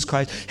Lord Jesus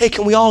Christ. Hey,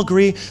 can we all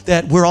agree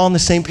that we're all on the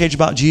same page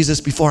about Jesus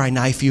before I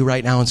knife you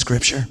right now in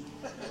Scripture?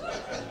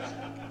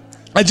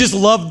 I just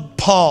love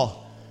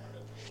Paul.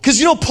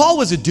 Because, Paul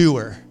was a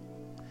doer,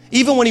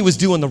 even when he was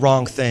doing the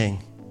wrong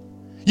thing.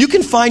 You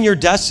can find your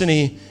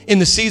destiny in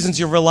the seasons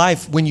of your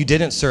life when you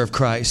didn't serve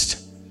Christ.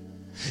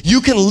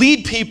 You can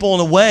lead people in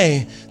a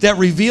way that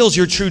reveals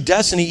your true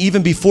destiny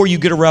even before you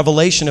get a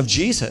revelation of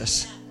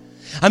Jesus.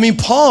 I mean,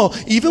 Paul,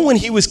 even when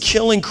he was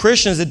killing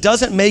Christians, it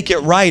doesn't make it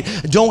right.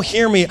 Don't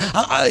hear me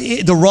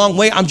the wrong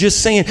way. I'm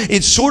just saying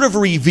it sort of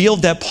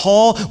revealed that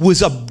Paul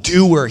was a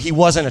doer. He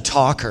wasn't a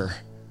talker.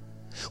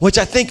 Which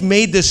I think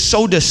made this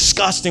so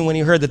disgusting when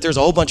he heard that there's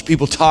a whole bunch of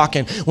people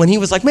talking. When he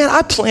was like, man,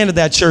 I planted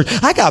that church.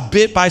 I got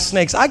bit by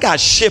snakes. I got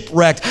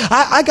shipwrecked.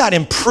 I got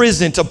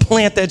imprisoned to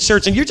plant that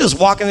church. And you're just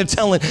walking and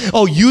telling,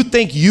 oh, you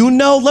think you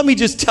know? Let me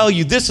just tell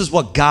you, this is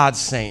what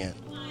God's saying.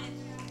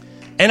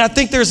 And I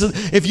think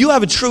if you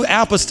have a true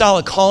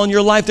apostolic call in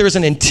your life, there's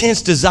an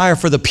intense desire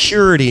for the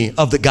purity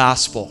of the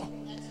gospel.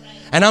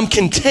 And I'm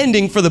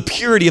contending for the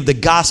purity of the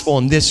gospel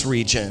in this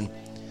region.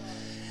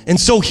 And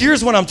so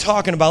here's what I'm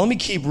talking about. Let me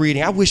keep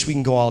reading. I wish we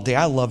can go all day.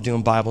 I love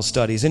doing Bible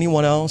studies.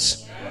 Anyone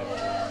else?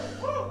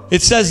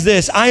 It says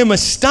this, I am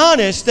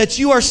astonished that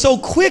you are so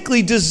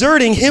quickly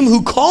deserting him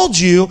who called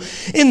you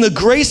in the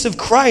grace of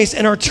Christ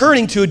and are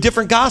turning to a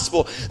different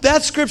gospel.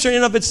 That scripture in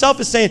and of itself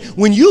is saying,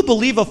 when you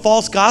believe a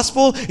false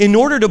gospel, in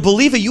order to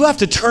believe it, you have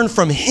to turn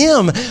from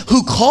him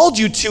who called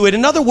you to it.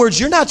 In other words,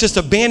 you're not just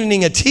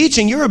abandoning a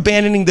teaching, you're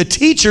abandoning the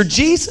teacher,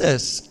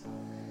 Jesus.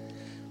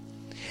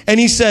 And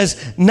he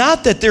says,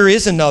 not that there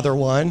is another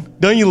one.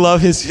 Don't you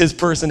love his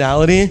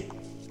personality?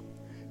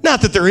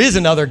 Not that there is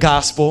another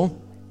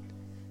gospel,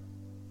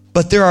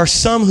 but there are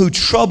some who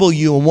trouble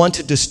you and want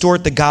to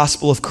distort the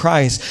gospel of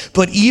Christ.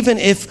 But even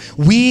if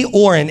we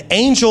or an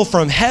angel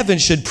from heaven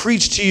should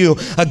preach to you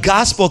a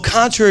gospel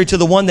contrary to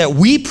the one that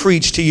we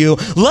preach to you,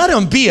 let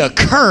him be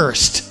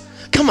accursed.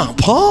 Come on,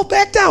 Paul,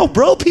 back down,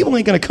 bro. People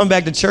ain't going to come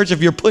back to church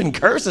if you're putting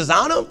curses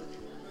on them.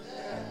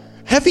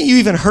 Haven't you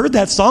even heard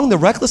that song, The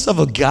Reckless of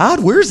a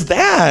God? Where's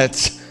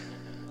that?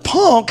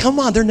 Paul, come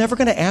on. They're never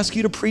going to ask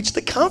you to preach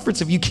the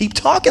conference if you keep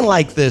talking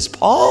like this,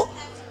 Paul.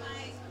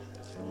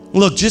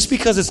 Look, just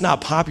because it's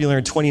not popular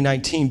in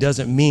 2019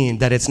 doesn't mean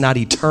that it's not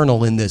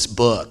eternal in this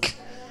book.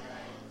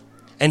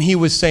 And he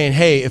was saying,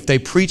 hey, if they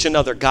preach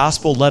another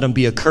gospel, let them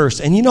be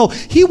accursed. And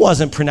he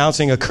wasn't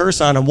pronouncing a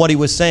curse on them. What he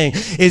was saying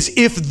is,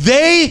 if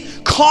they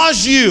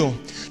cause you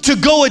to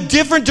go a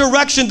different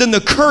direction than the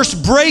curse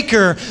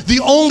breaker, the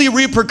only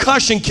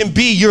repercussion can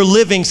be you're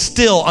living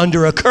still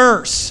under a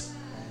curse.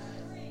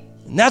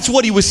 And that's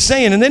what he was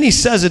saying. And then he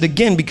says it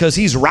again because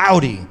he's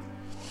rowdy.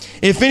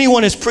 If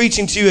anyone is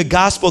preaching to you a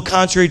gospel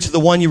contrary to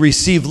the one you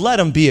received, let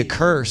him be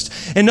accursed.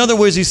 In other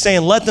words, he's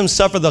saying, let them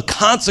suffer the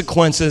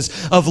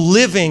consequences of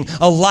living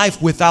a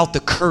life without the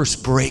curse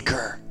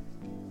breaker.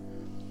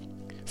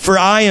 For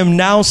I am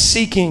now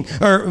seeking,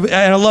 and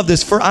I love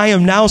this, for I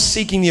am now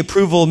seeking the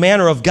approval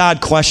manner of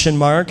God, ?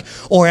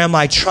 Or am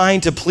I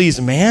trying to please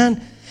man?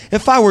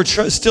 If I were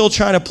still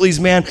trying to please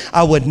man,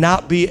 I would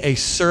not be a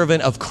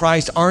servant of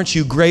Christ. Aren't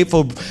you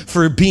grateful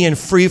for being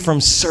free from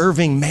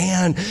serving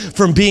man,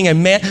 from being a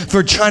man,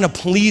 for trying to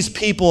please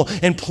people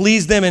and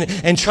please them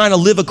and trying to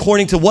live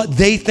according to what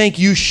they think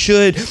you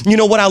should? You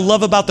know what I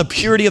love about the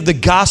purity of the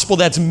gospel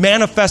that's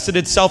manifested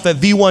itself at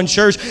V1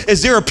 Church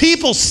is there are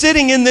people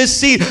sitting in this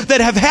seat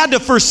that have had to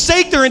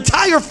forsake their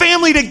entire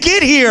family to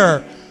get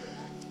here.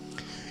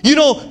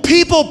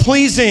 People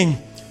pleasing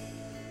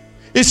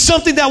is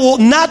something that will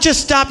not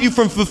just stop you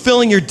from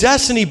fulfilling your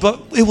destiny, but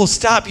it will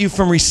stop you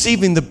from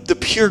receiving the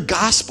pure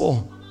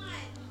gospel.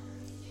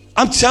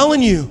 I'm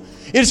telling you.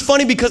 It's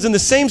funny because in the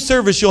same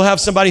service, you'll have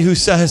somebody who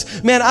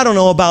says, man, I don't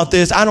know about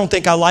this. I don't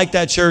think I like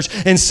that church.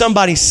 And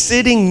somebody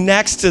sitting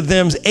next to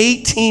them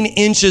 18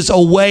 inches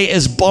away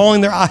is bawling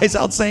their eyes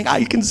out saying,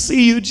 I can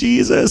see you,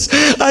 Jesus.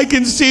 I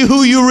can see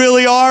who you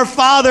really are,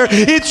 Father.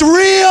 It's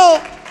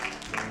real.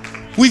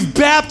 We've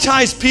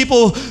baptized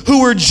people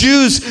who were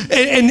Jews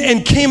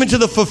and came into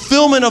the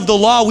fulfillment of the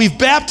law. We've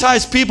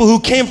baptized people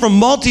who came from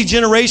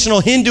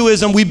multi-generational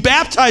Hinduism. We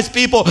baptized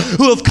people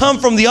who have come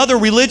from the other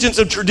religions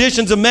and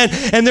traditions of men.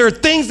 And there are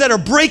things that are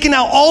breaking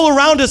out all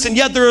around us, and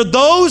yet there are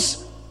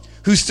those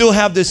who still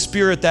have this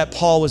spirit that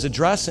Paul was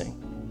addressing.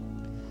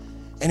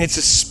 And it's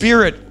a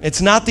spirit. It's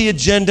not the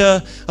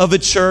agenda of a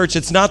church.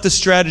 It's not the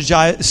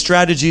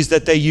strategies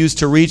that they use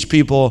to reach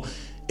people.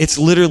 It's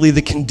literally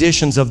the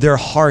conditions of their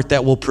heart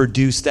that will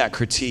produce that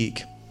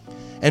critique.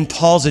 And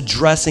Paul's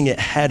addressing it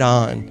head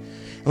on.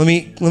 Let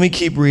me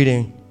keep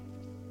reading.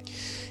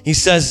 He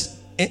says,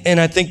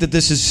 and I think that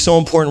this is so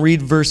important. Read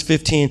verse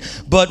 15.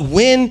 But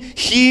when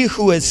he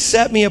who has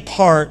set me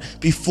apart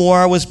before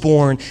I was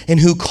born and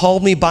who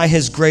called me by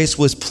his grace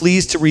was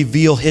pleased to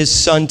reveal his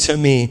son to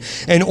me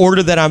in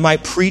order that I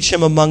might preach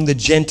him among the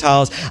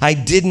Gentiles, I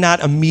did not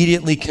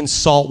immediately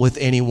consult with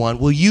anyone.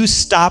 Will you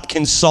stop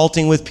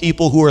consulting with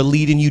people who are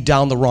leading you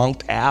down the wrong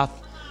path?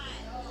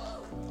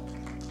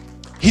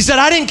 He said,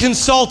 I didn't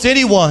consult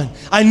anyone.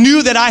 I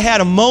knew that I had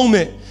a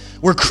moment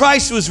where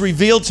Christ was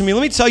revealed to me.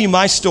 Let me tell you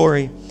my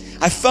story.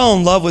 I fell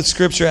in love with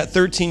Scripture at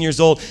 13 years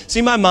old.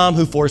 See, my mom,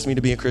 who forced me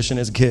to be a Christian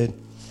as a kid,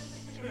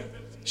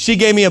 she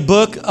gave me a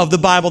book of the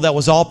Bible that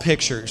was all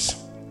pictures.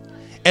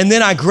 And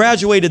then I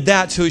graduated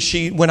that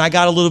to when I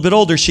got a little bit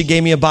older, she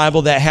gave me a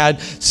Bible that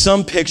had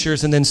some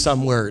pictures and then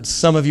some words.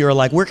 Some of you are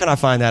like, where can I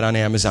find that on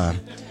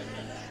Amazon?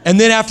 And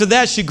then after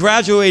that, she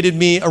graduated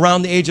me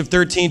around the age of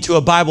 13 to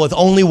a Bible with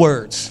only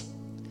words.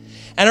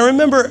 And I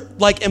remember,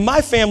 like, in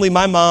my family,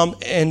 my mom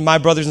and my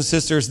brothers and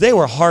sisters, they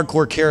were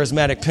hardcore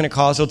charismatic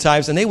Pentecostal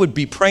types, and they would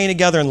be praying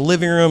together in the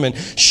living room and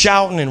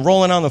shouting and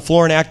rolling on the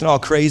floor and acting all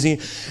crazy.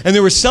 And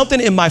there was something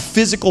in my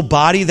physical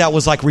body that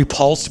was, like,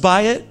 repulsed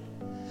by it.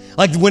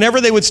 Like, whenever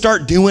they would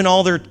start doing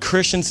all their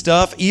Christian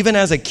stuff, even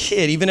as a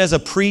kid, even as a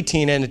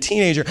preteen and a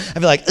teenager, I'd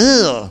be like,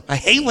 ugh, I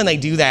hate when they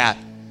do that.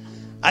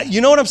 You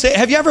know what I'm saying?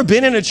 Have you ever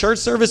been in a church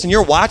service and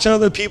you're watching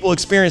other people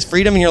experience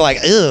freedom and you're like,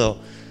 ugh,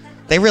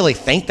 they really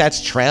think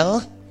that's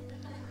true?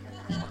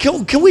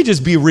 Can we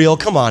just be real?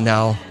 Come on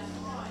now.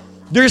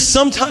 There's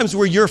sometimes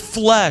where your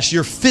flesh,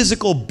 your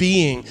physical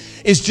being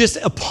is just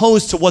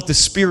opposed to what the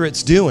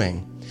Spirit's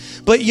doing.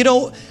 But you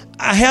know,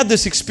 I had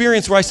this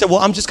experience where I said, well,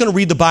 I'm just going to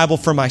read the Bible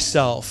for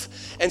myself.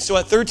 And so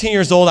at 13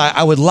 years old,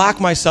 I would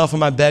lock myself in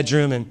my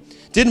bedroom and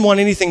didn't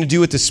want anything to do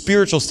with the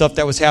spiritual stuff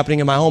that was happening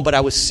in my home, but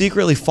I was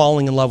secretly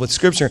falling in love with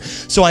Scripture.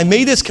 So I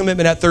made this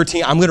commitment at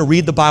 13. I'm going to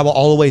read the Bible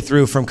all the way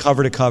through from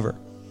cover to cover.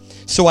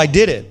 So I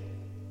did it.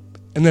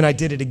 And then I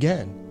did it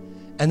again.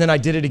 And then I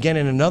did it again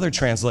in another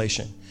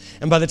translation.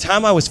 And by the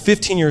time I was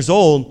 15 years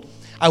old,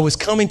 I was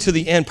coming to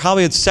the end,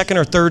 probably the second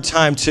or third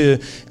time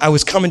I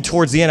was coming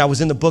towards the end. I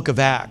was in the book of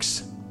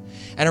Acts.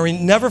 And I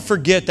never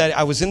forget that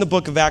I was in the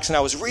book of Acts and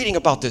I was reading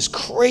about this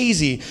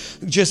crazy,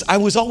 I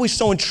was always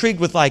so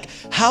intrigued with like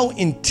how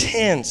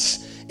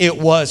intense it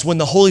was when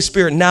the Holy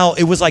Spirit, now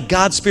it was like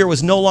God's Spirit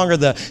was no longer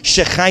the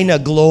Shekinah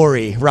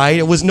glory, right?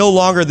 It was no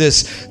longer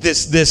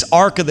this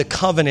Ark of the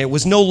Covenant. It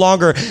was no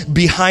longer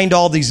behind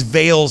all these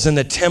veils in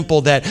the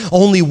temple that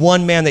only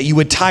one man, that you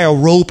would tie a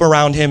rope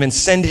around him and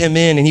send him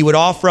in and he would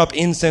offer up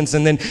incense,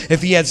 and then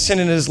if he had sin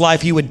in his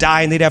life, he would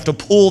die and they'd have to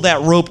pull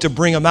that rope to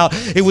bring him out.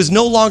 It was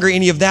no longer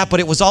any of that, but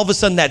it was all of a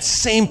sudden that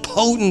same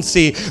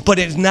potency, but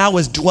it now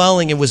was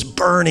dwelling, it was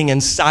burning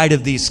inside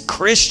of these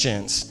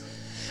Christians.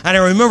 And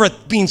I remember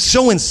being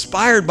so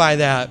inspired by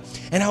that.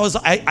 And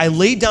I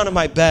laid down in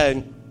my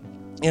bed,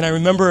 and I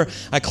remember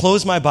I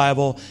closed my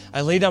Bible, I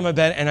laid down in my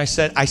bed, and I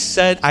said,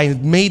 I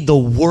made the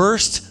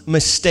worst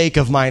mistake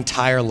of my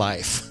entire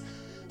life.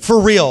 For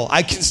real,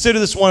 I consider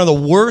this one of the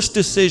worst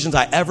decisions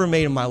I ever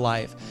made in my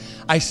life.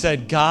 I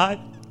said,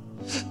 God,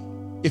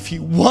 if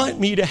you want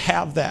me to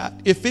have that,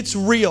 if it's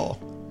real,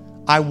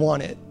 I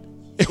want it.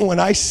 And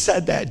when I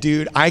said that,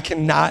 dude,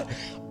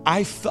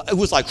 it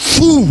was like,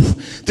 whew,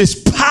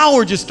 this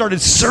power just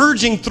started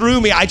surging through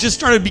me. I just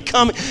started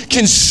becoming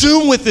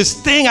consumed with this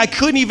thing. I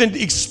couldn't even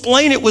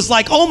explain it. It was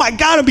like, oh my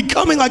God, I'm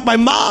becoming like my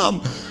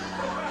mom.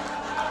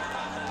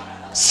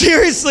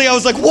 Seriously, I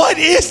was like, what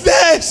is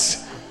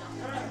this?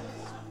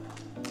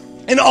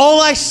 And all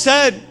I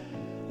said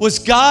was,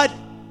 God,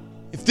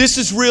 if this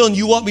is real and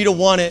you want me to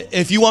want it,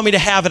 if you want me to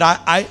have it,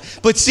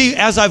 but see,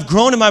 as I've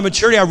grown in my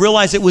maturity, I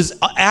realized it was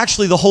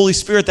actually the Holy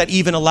Spirit that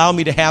even allowed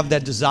me to have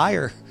that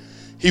desire.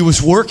 He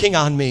was working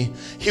on me.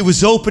 He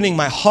was opening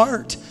my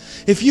heart.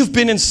 If you've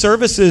been in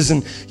services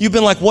and you've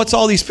been like, what's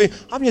all these people?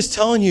 I'm just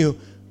telling you,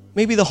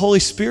 maybe the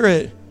Holy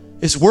Spirit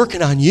is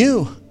working on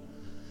you.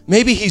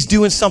 Maybe he's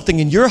doing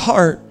something in your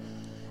heart.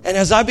 And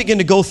as I begin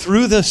to go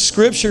through the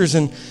scriptures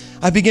and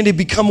I begin to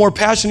become more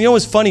passionate, you know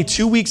what's funny?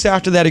 2 weeks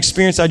after that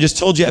experience I just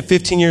told you at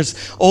 15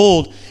 years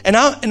old,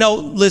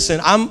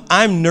 listen,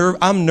 I'm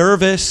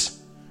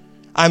nervous.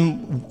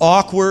 I'm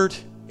awkward.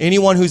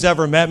 Anyone who's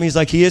ever met me is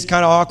like, he is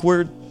kind of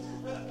awkward.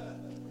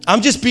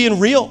 I'm just being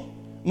real.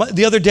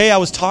 The other day I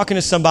was talking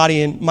to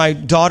somebody and my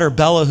daughter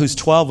Bella, who's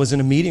 12, was in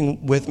a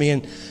meeting with me,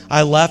 and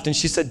I left and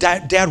she said,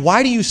 Dad,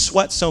 why do you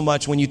sweat so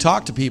much when you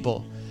talk to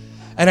people?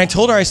 And I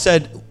told her, I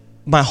said,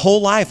 my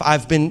whole life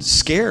I've been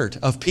scared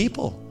of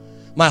people.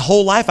 My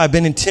whole life I've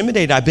been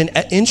intimidated. I've been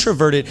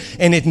introverted,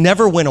 and it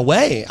never went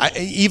away.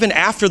 Even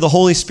after the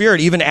Holy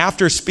Spirit, even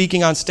after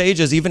speaking on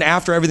stages, even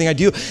after everything I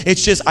do,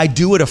 it's just I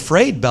do it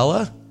afraid,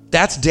 Bella.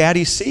 That's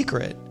Daddy's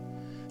secret.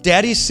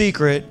 Daddy's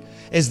secret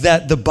is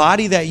that the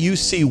body that you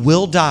see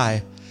will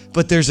die,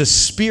 but there's a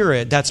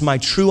spirit that's my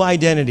true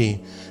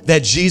identity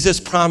that Jesus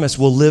promised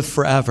will live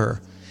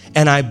forever.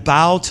 And I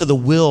bow to the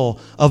will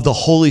of the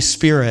Holy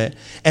Spirit,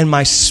 and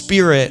my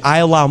spirit, I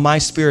allow my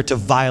spirit to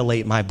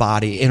violate my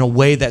body in a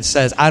way that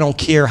says, I don't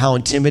care how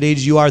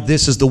intimidated you are,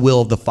 this is the will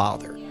of the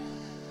Father.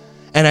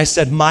 And I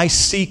said, my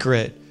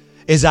secret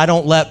is I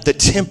don't let the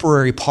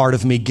temporary part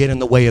of me get in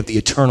the way of the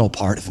eternal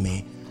part of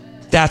me.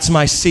 That's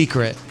my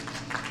secret.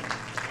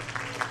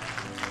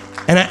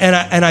 And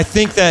I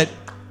think that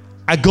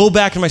I go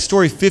back in my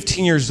story,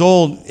 15 years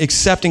old,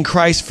 accepting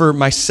Christ for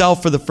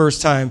myself for the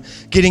first time,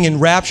 getting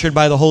enraptured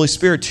by the Holy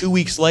Spirit. 2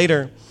 weeks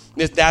later,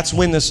 that's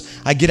when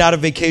I get out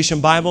of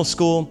Vacation Bible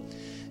School.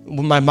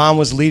 My mom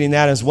was leading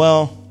that as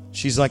well.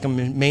 She's like a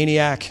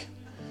maniac.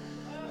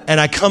 And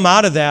I come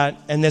out of that,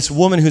 and this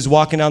woman who's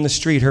walking down the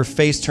street, her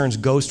face turns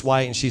ghost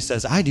white, and she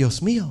says, "Ay, Dios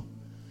mío,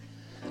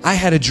 I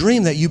had a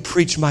dream that you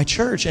preached my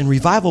church, and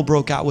revival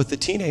broke out with the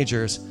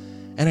teenagers."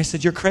 And I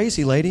said, "You're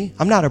crazy, lady.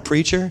 I'm not a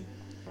preacher."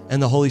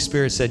 And the Holy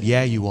Spirit said,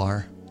 "Yeah, you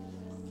are.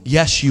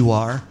 Yes, you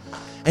are."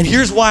 And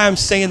here's why I'm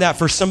saying that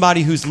for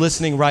somebody who's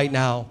listening right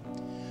now.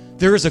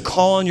 There is a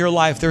call on your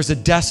life. There's a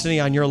destiny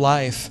on your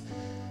life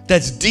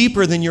that's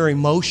deeper than your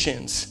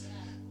emotions.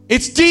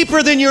 It's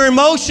deeper than your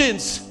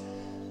emotions.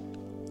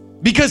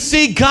 Because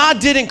see, God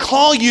didn't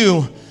call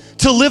you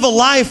to live a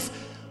life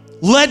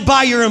led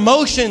by your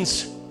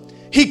emotions.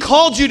 He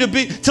called you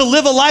to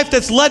live a life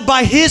that's led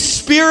by His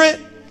Spirit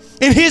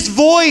and His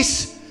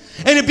voice.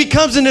 And it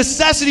becomes a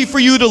necessity for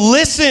you to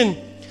listen,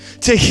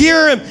 to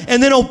hear Him,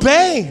 and then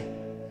obey.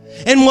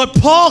 And what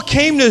Paul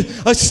came to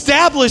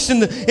establish in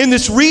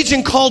this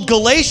region called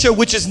Galatia,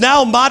 which is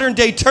now modern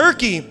day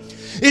Turkey,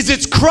 is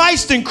it's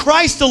Christ and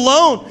Christ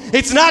alone.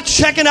 It's not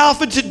checking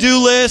off a to-do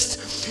list.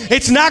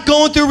 It's not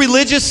going through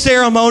religious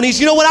ceremonies.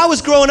 You know, when I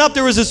was growing up,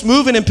 there was this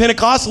movement in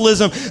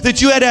Pentecostalism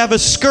that you had to have a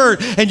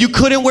skirt and you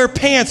couldn't wear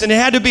pants and it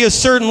had to be a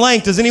certain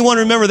length. Does anyone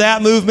remember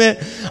that movement?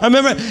 I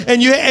remember,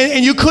 and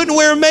you couldn't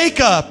wear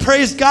makeup.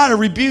 Praise God, I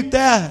rebuke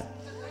that.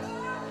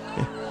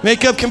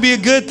 Makeup can be a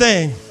good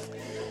thing.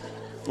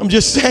 I'm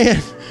just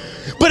saying.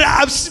 But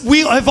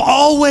we have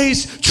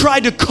always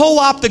tried to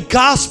co-opt the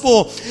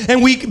gospel,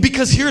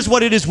 because here's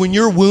what it is. When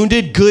you're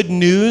wounded, good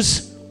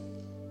news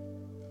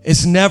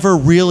is never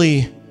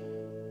really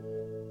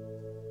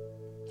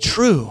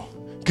true.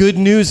 Good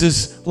news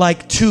is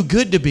like too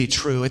good to be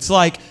true. It's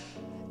like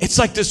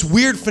this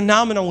weird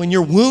phenomenon when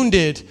you're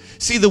wounded.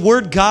 See, the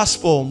word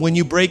gospel, when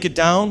you break it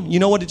down, you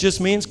know what it just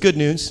means? Good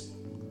news.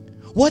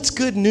 What's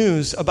good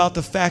news about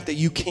the fact that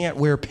you can't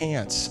wear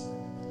pants?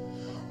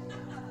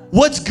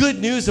 What's good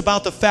news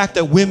about the fact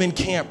that women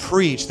can't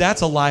preach?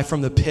 That's a lie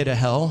from the pit of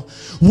hell.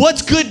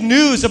 What's good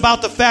news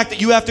about the fact that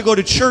you have to go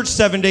to church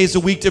 7 days a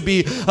week to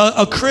be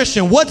a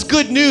Christian? What's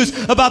good news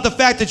about the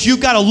fact that you've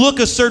got to look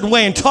a certain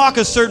way and talk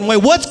a certain way?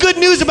 What's good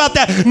news about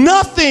that?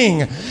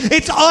 Nothing.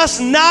 It's us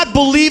not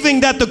believing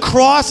that the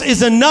cross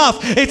is enough.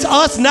 It's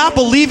us not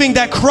believing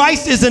that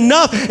Christ is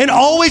enough and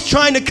always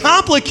trying to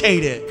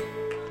complicate it.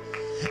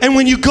 And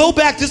when you go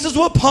back, this is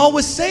what Paul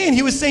was saying.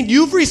 He was saying,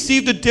 you've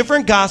received a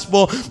different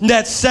gospel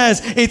that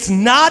says it's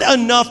not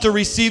enough to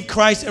receive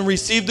Christ and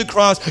receive the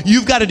cross.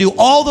 You've got to do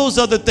all those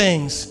other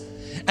things.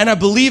 And I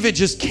believe it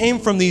just came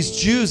from these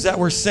Jews that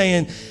were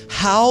saying,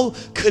 how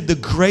could the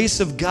grace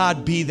of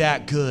God be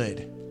that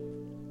good?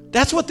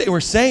 That's what they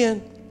were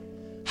saying.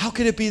 How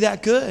could it be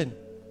that good?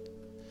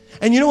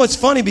 And you know what's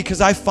funny? Because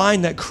I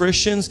find that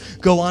Christians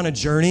go on a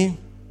journey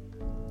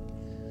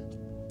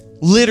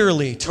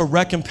literally to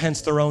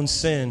recompense their own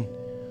sin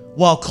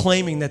while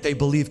claiming that they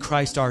believe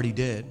Christ already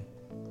did.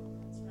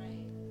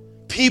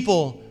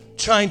 People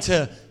trying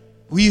to,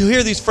 you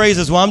hear these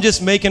phrases, well, I'm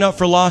just making up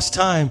for lost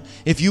time.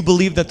 If you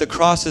believe that the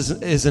cross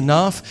is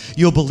enough,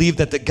 you'll believe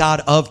that the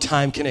God of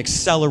time can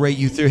accelerate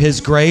you through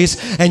His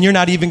grace, and you're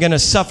not even going to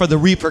suffer the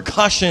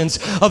repercussions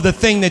of the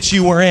thing that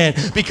you were in,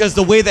 because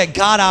the way that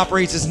God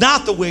operates is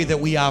not the way that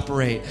we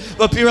operate.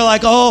 But people are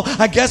like, oh,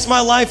 I guess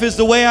my life is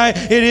the way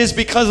it is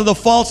because of the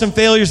faults and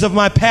failures of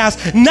my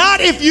past.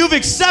 Not if you've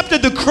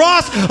accepted the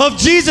cross of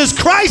Jesus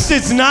Christ,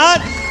 it's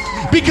not.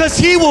 Because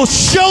He will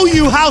show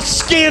you how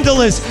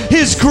scandalous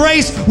His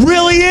grace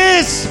really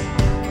is.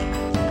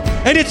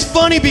 And it's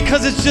funny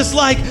because it's just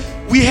like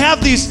we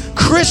have these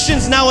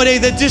Christians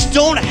nowadays that just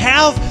don't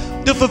have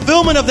the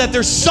fulfillment of that.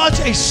 There's such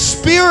a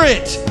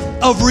spirit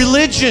of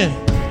religion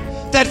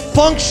that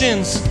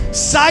functions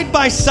side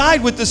by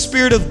side with the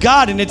Spirit of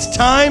God. And it's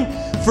time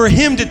for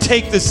Him to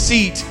take the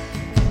seat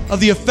of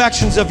the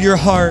affections of your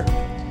heart.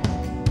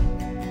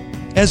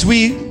 As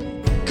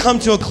we come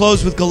to a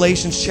close with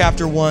Galatians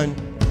chapter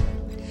 1,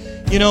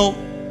 you know,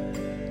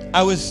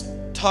 I was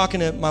talking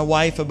to my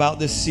wife about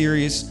this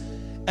series,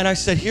 and I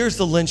said, here's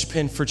the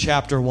linchpin for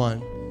chapter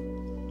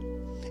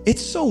 1.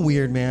 It's so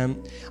weird,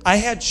 man. I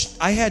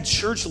had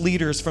church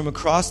leaders from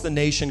across the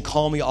nation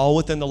call me all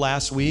within the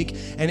last week,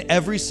 and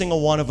every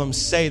single one of them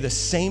say the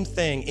same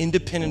thing,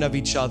 independent of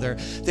each other.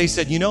 They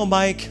said, you know,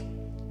 Mike,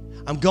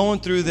 I'm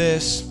going through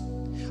this.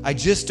 I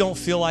just don't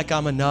feel like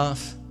I'm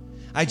enough.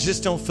 I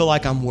just don't feel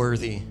like I'm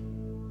worthy.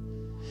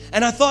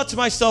 And I thought to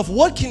myself,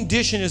 what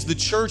condition is the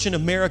church in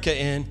America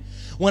in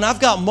when I've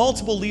got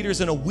multiple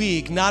leaders in a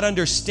week not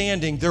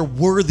understanding their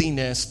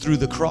worthiness through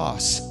the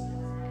cross?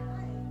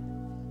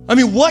 I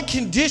mean, what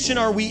condition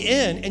are we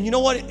in? And you know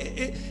what?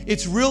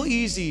 It's real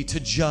easy to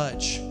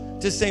judge,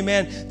 to say,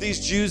 man, these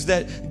Jews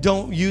that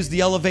don't use the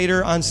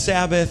elevator on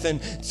Sabbath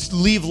and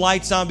leave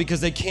lights on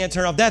because they can't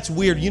turn off, that's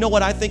weird. You know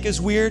what I think is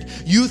weird?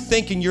 You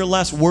thinking you're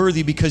less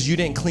worthy because you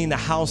didn't clean the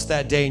house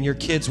that day and your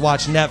kids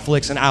watch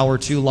Netflix an hour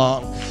too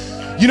long.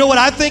 You know what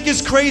I think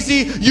is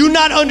crazy? You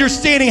not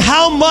understanding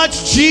how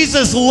much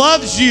Jesus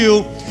loves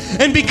you,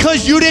 and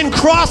because you didn't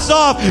cross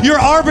off your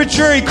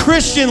arbitrary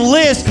Christian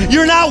list,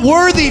 you're not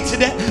worthy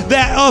today,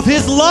 of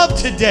his love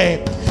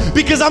today.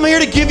 Because I'm here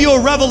to give you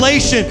a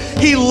revelation.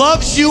 He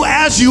loves you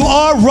as you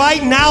are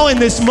right now in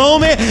this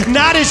moment,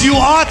 not as you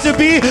ought to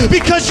be,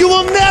 because you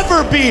will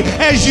never be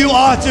as you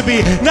ought to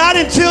be. Not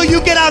until you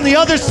get on the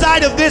other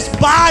side of this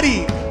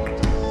body.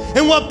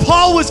 And what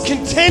Paul was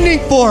contending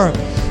for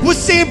was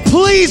saying,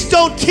 please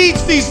don't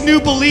teach these new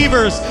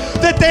believers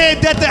that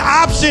the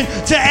option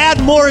to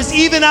add more is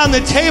even on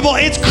the table.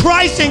 It's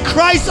Christ and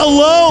Christ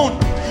alone.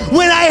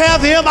 When I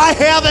have him, I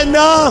have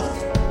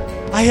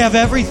enough. I have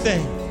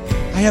everything.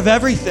 I have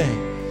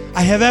everything.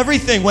 I have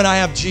everything when I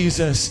have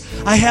Jesus.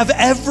 I have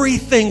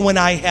everything when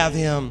I have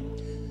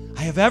him.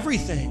 I have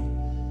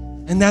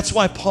everything. And that's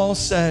why Paul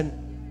said,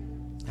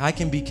 I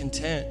can be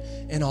content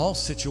in all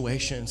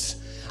situations.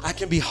 I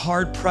can be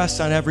hard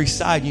pressed on every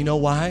side. You know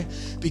why?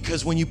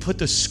 Because when you put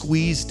the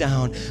squeeze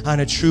down on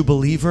a true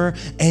believer,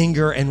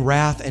 anger and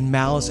wrath and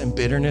malice and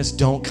bitterness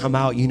don't come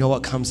out. You know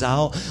what comes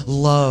out?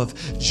 Love,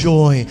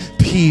 joy,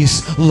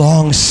 peace,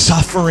 long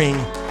suffering.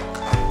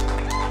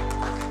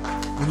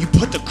 When you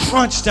put the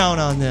crunch down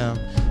on them.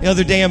 The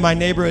other day in my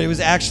neighborhood, it was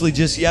actually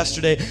just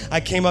yesterday, I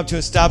came up to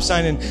a stop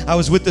sign and I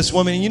was with this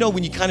woman. And you know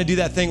when you kind of do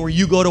that thing where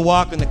you go to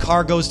walk and the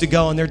car goes to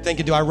go and they're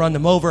thinking, do I run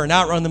them over or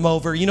not run them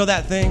over? You know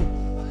that thing?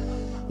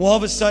 Well, all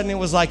of a sudden it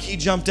was like he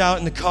jumped out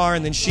in the car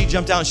and then she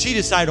jumped out and she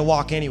decided to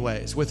walk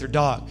anyways with her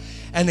dog.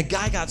 And the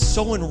guy got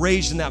so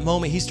enraged in that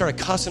moment, he started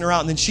cussing her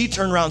out, and then she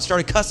turned around and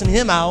started cussing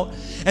him out.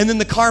 And then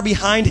the car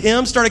behind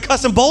him started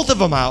cussing both of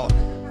them out.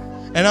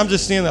 And I'm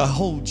just standing there,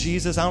 oh,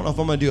 Jesus, I don't know if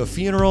I'm going to do a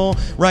funeral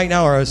right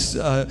now or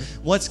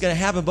what's going to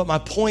happen. But my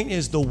point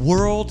is, the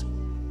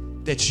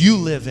world that you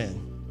live in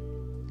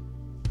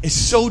is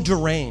so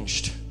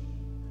deranged,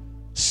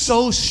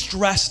 so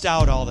stressed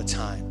out all the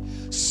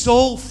time,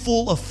 so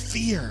full of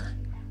fear,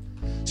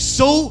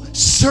 so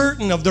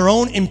certain of their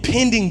own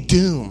impending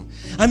doom.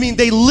 I mean,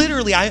 they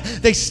literally,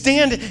 they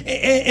stand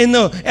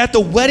at the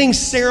wedding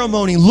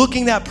ceremony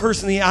looking that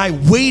person in the eye,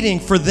 waiting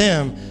for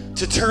them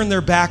to turn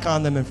their back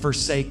on them and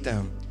forsake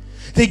them.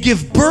 They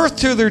give birth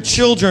to their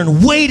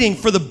children, waiting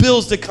for the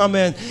bills to come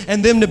in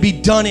and them to be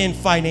done in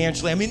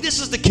financially. I mean, this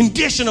is the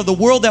condition of the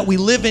world that we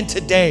live in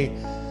today.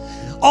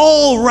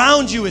 All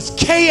around you is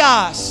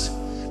chaos.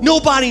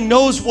 Nobody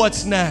knows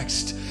what's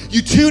next.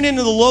 You tune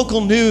into the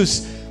local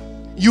news,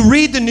 you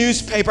read the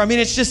newspaper. I mean,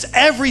 it's just,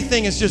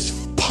 everything is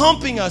just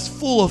pumping us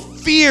full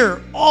of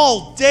fear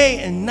all day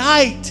and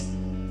night.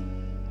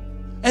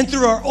 And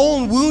through our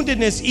own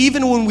woundedness,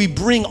 even when we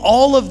bring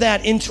all of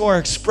that into our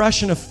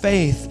expression of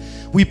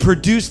faith, we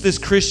produce this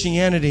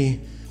Christianity,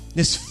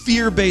 this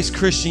fear-based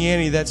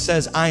Christianity that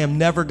says, I am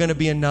never going to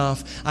be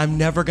enough. I'm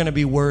never going to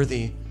be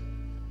worthy.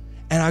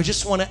 And I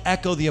just want to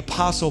echo the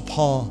Apostle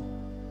Paul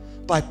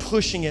by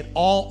pushing it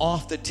all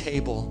off the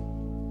table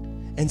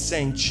and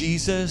saying,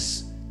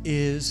 Jesus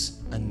is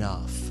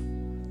enough.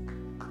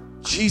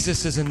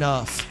 Jesus is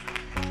enough.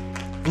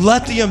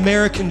 Let the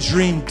American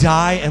dream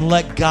die and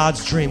let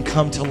God's dream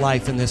come to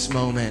life in this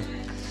moment.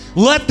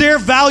 Let their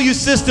value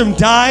system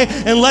die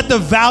and let the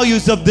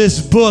values of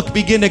this book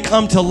begin to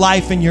come to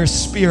life in your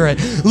spirit.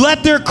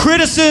 Let their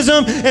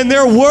criticism and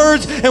their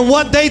words and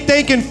what they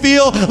think and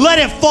feel, let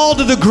it fall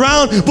to the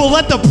ground, but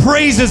let the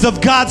praises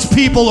of God's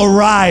people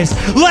arise.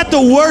 Let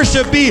the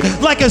worship be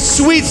like a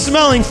sweet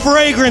smelling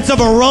fragrance of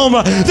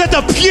aroma, that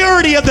the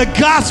purity of the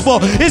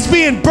gospel is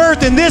being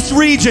birthed in this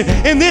region,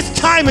 in this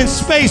time and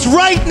space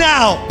right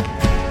now.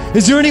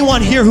 Is there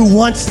anyone here who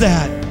wants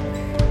that?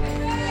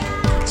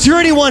 Is there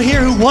anyone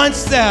here who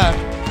wants that?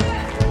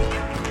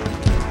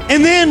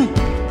 And then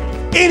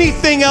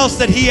anything else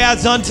that he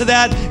adds onto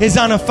that is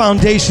on a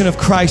foundation of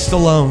Christ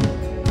alone.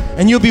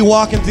 And you'll be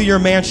walking through your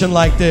mansion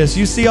like this.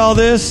 You see all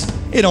this?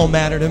 It don't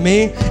matter to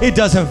me. It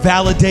doesn't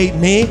validate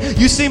me.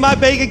 You see my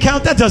bank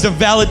account? That doesn't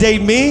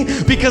validate me,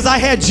 because I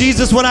had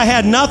Jesus when I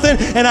had nothing,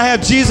 and I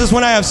have Jesus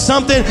when I have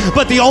something.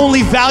 But the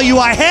only value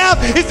I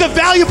have is the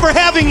value for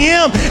having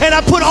him. And I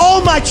put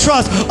all my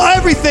trust,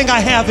 everything I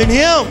have in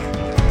him.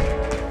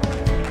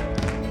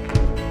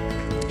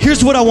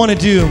 Here's what I want to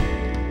do.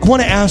 I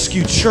want to ask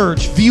you,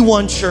 church,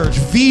 V1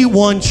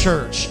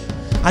 Church,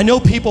 I know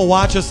people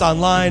watch us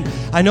online.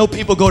 I know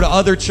people go to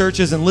other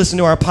churches and listen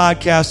to our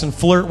podcast and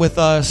flirt with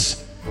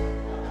us.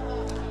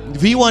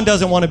 V1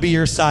 doesn't want to be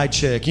your side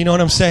chick. You know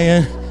what I'm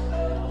saying?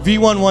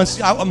 V1 wants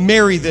to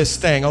marry this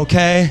thing,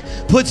 okay?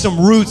 Put some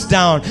roots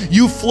down.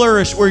 You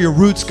flourish where your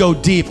roots go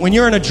deep. When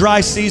you're in a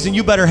dry season,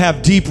 you better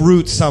have deep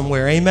roots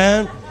somewhere,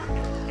 amen?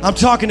 I'm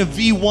talking to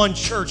V1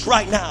 Church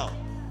right now.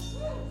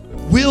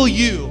 Will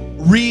you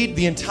read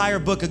the entire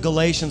book of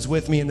Galatians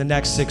with me in the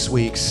next 6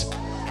 weeks?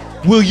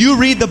 Will you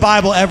read the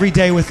Bible every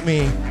day with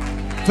me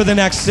for the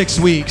next 6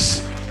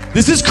 weeks?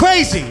 This is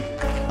crazy.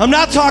 I'm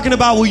not talking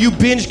about will you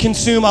binge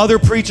consume other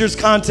preachers'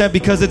 content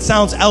because it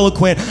sounds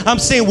eloquent. I'm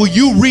saying will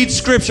you read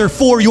scripture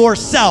for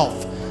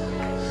yourself?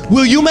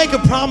 Will you make a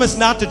promise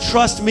not to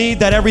trust me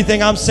that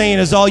everything I'm saying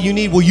is all you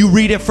need? Will you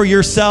read it for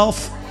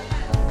yourself?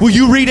 Will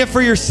you read it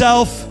for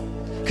yourself?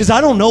 Because I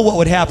don't know what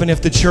would happen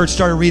if the church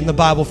started reading the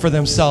Bible for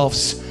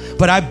themselves.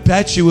 But I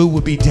bet you it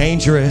would be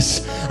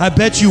dangerous. I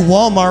bet you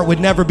Walmart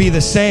would never be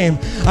the same.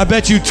 I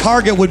bet you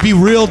Target would be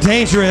real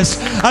dangerous.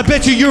 I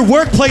bet you your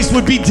workplace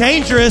would be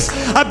dangerous.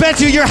 I bet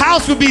you your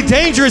house would be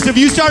dangerous if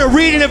you started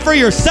reading it for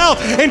yourself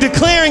and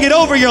declaring it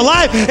over your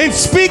life and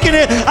speaking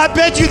it. I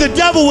bet you the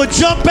devil would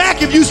jump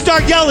back if you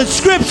start yelling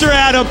scripture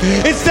at him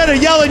instead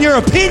of yelling your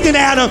opinion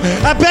at him.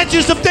 I bet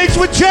you some things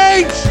would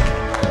change.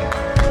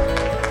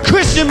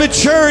 Christian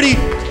maturity,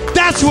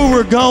 that's where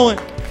we're going.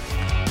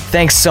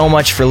 Thanks so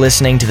much for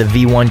listening to the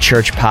V1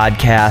 Church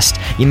podcast.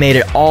 You made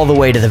it all the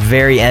way to the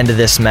very end of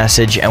this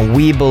message, and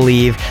we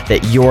believe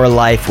that your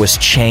life was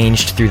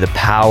changed through the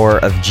power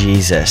of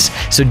Jesus.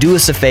 So do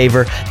us a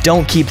favor,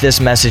 don't keep this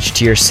message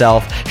to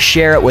yourself.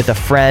 Share it with a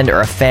friend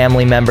or a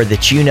family member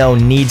that you know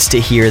needs to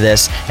hear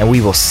this, and we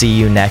will see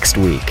you next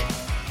week.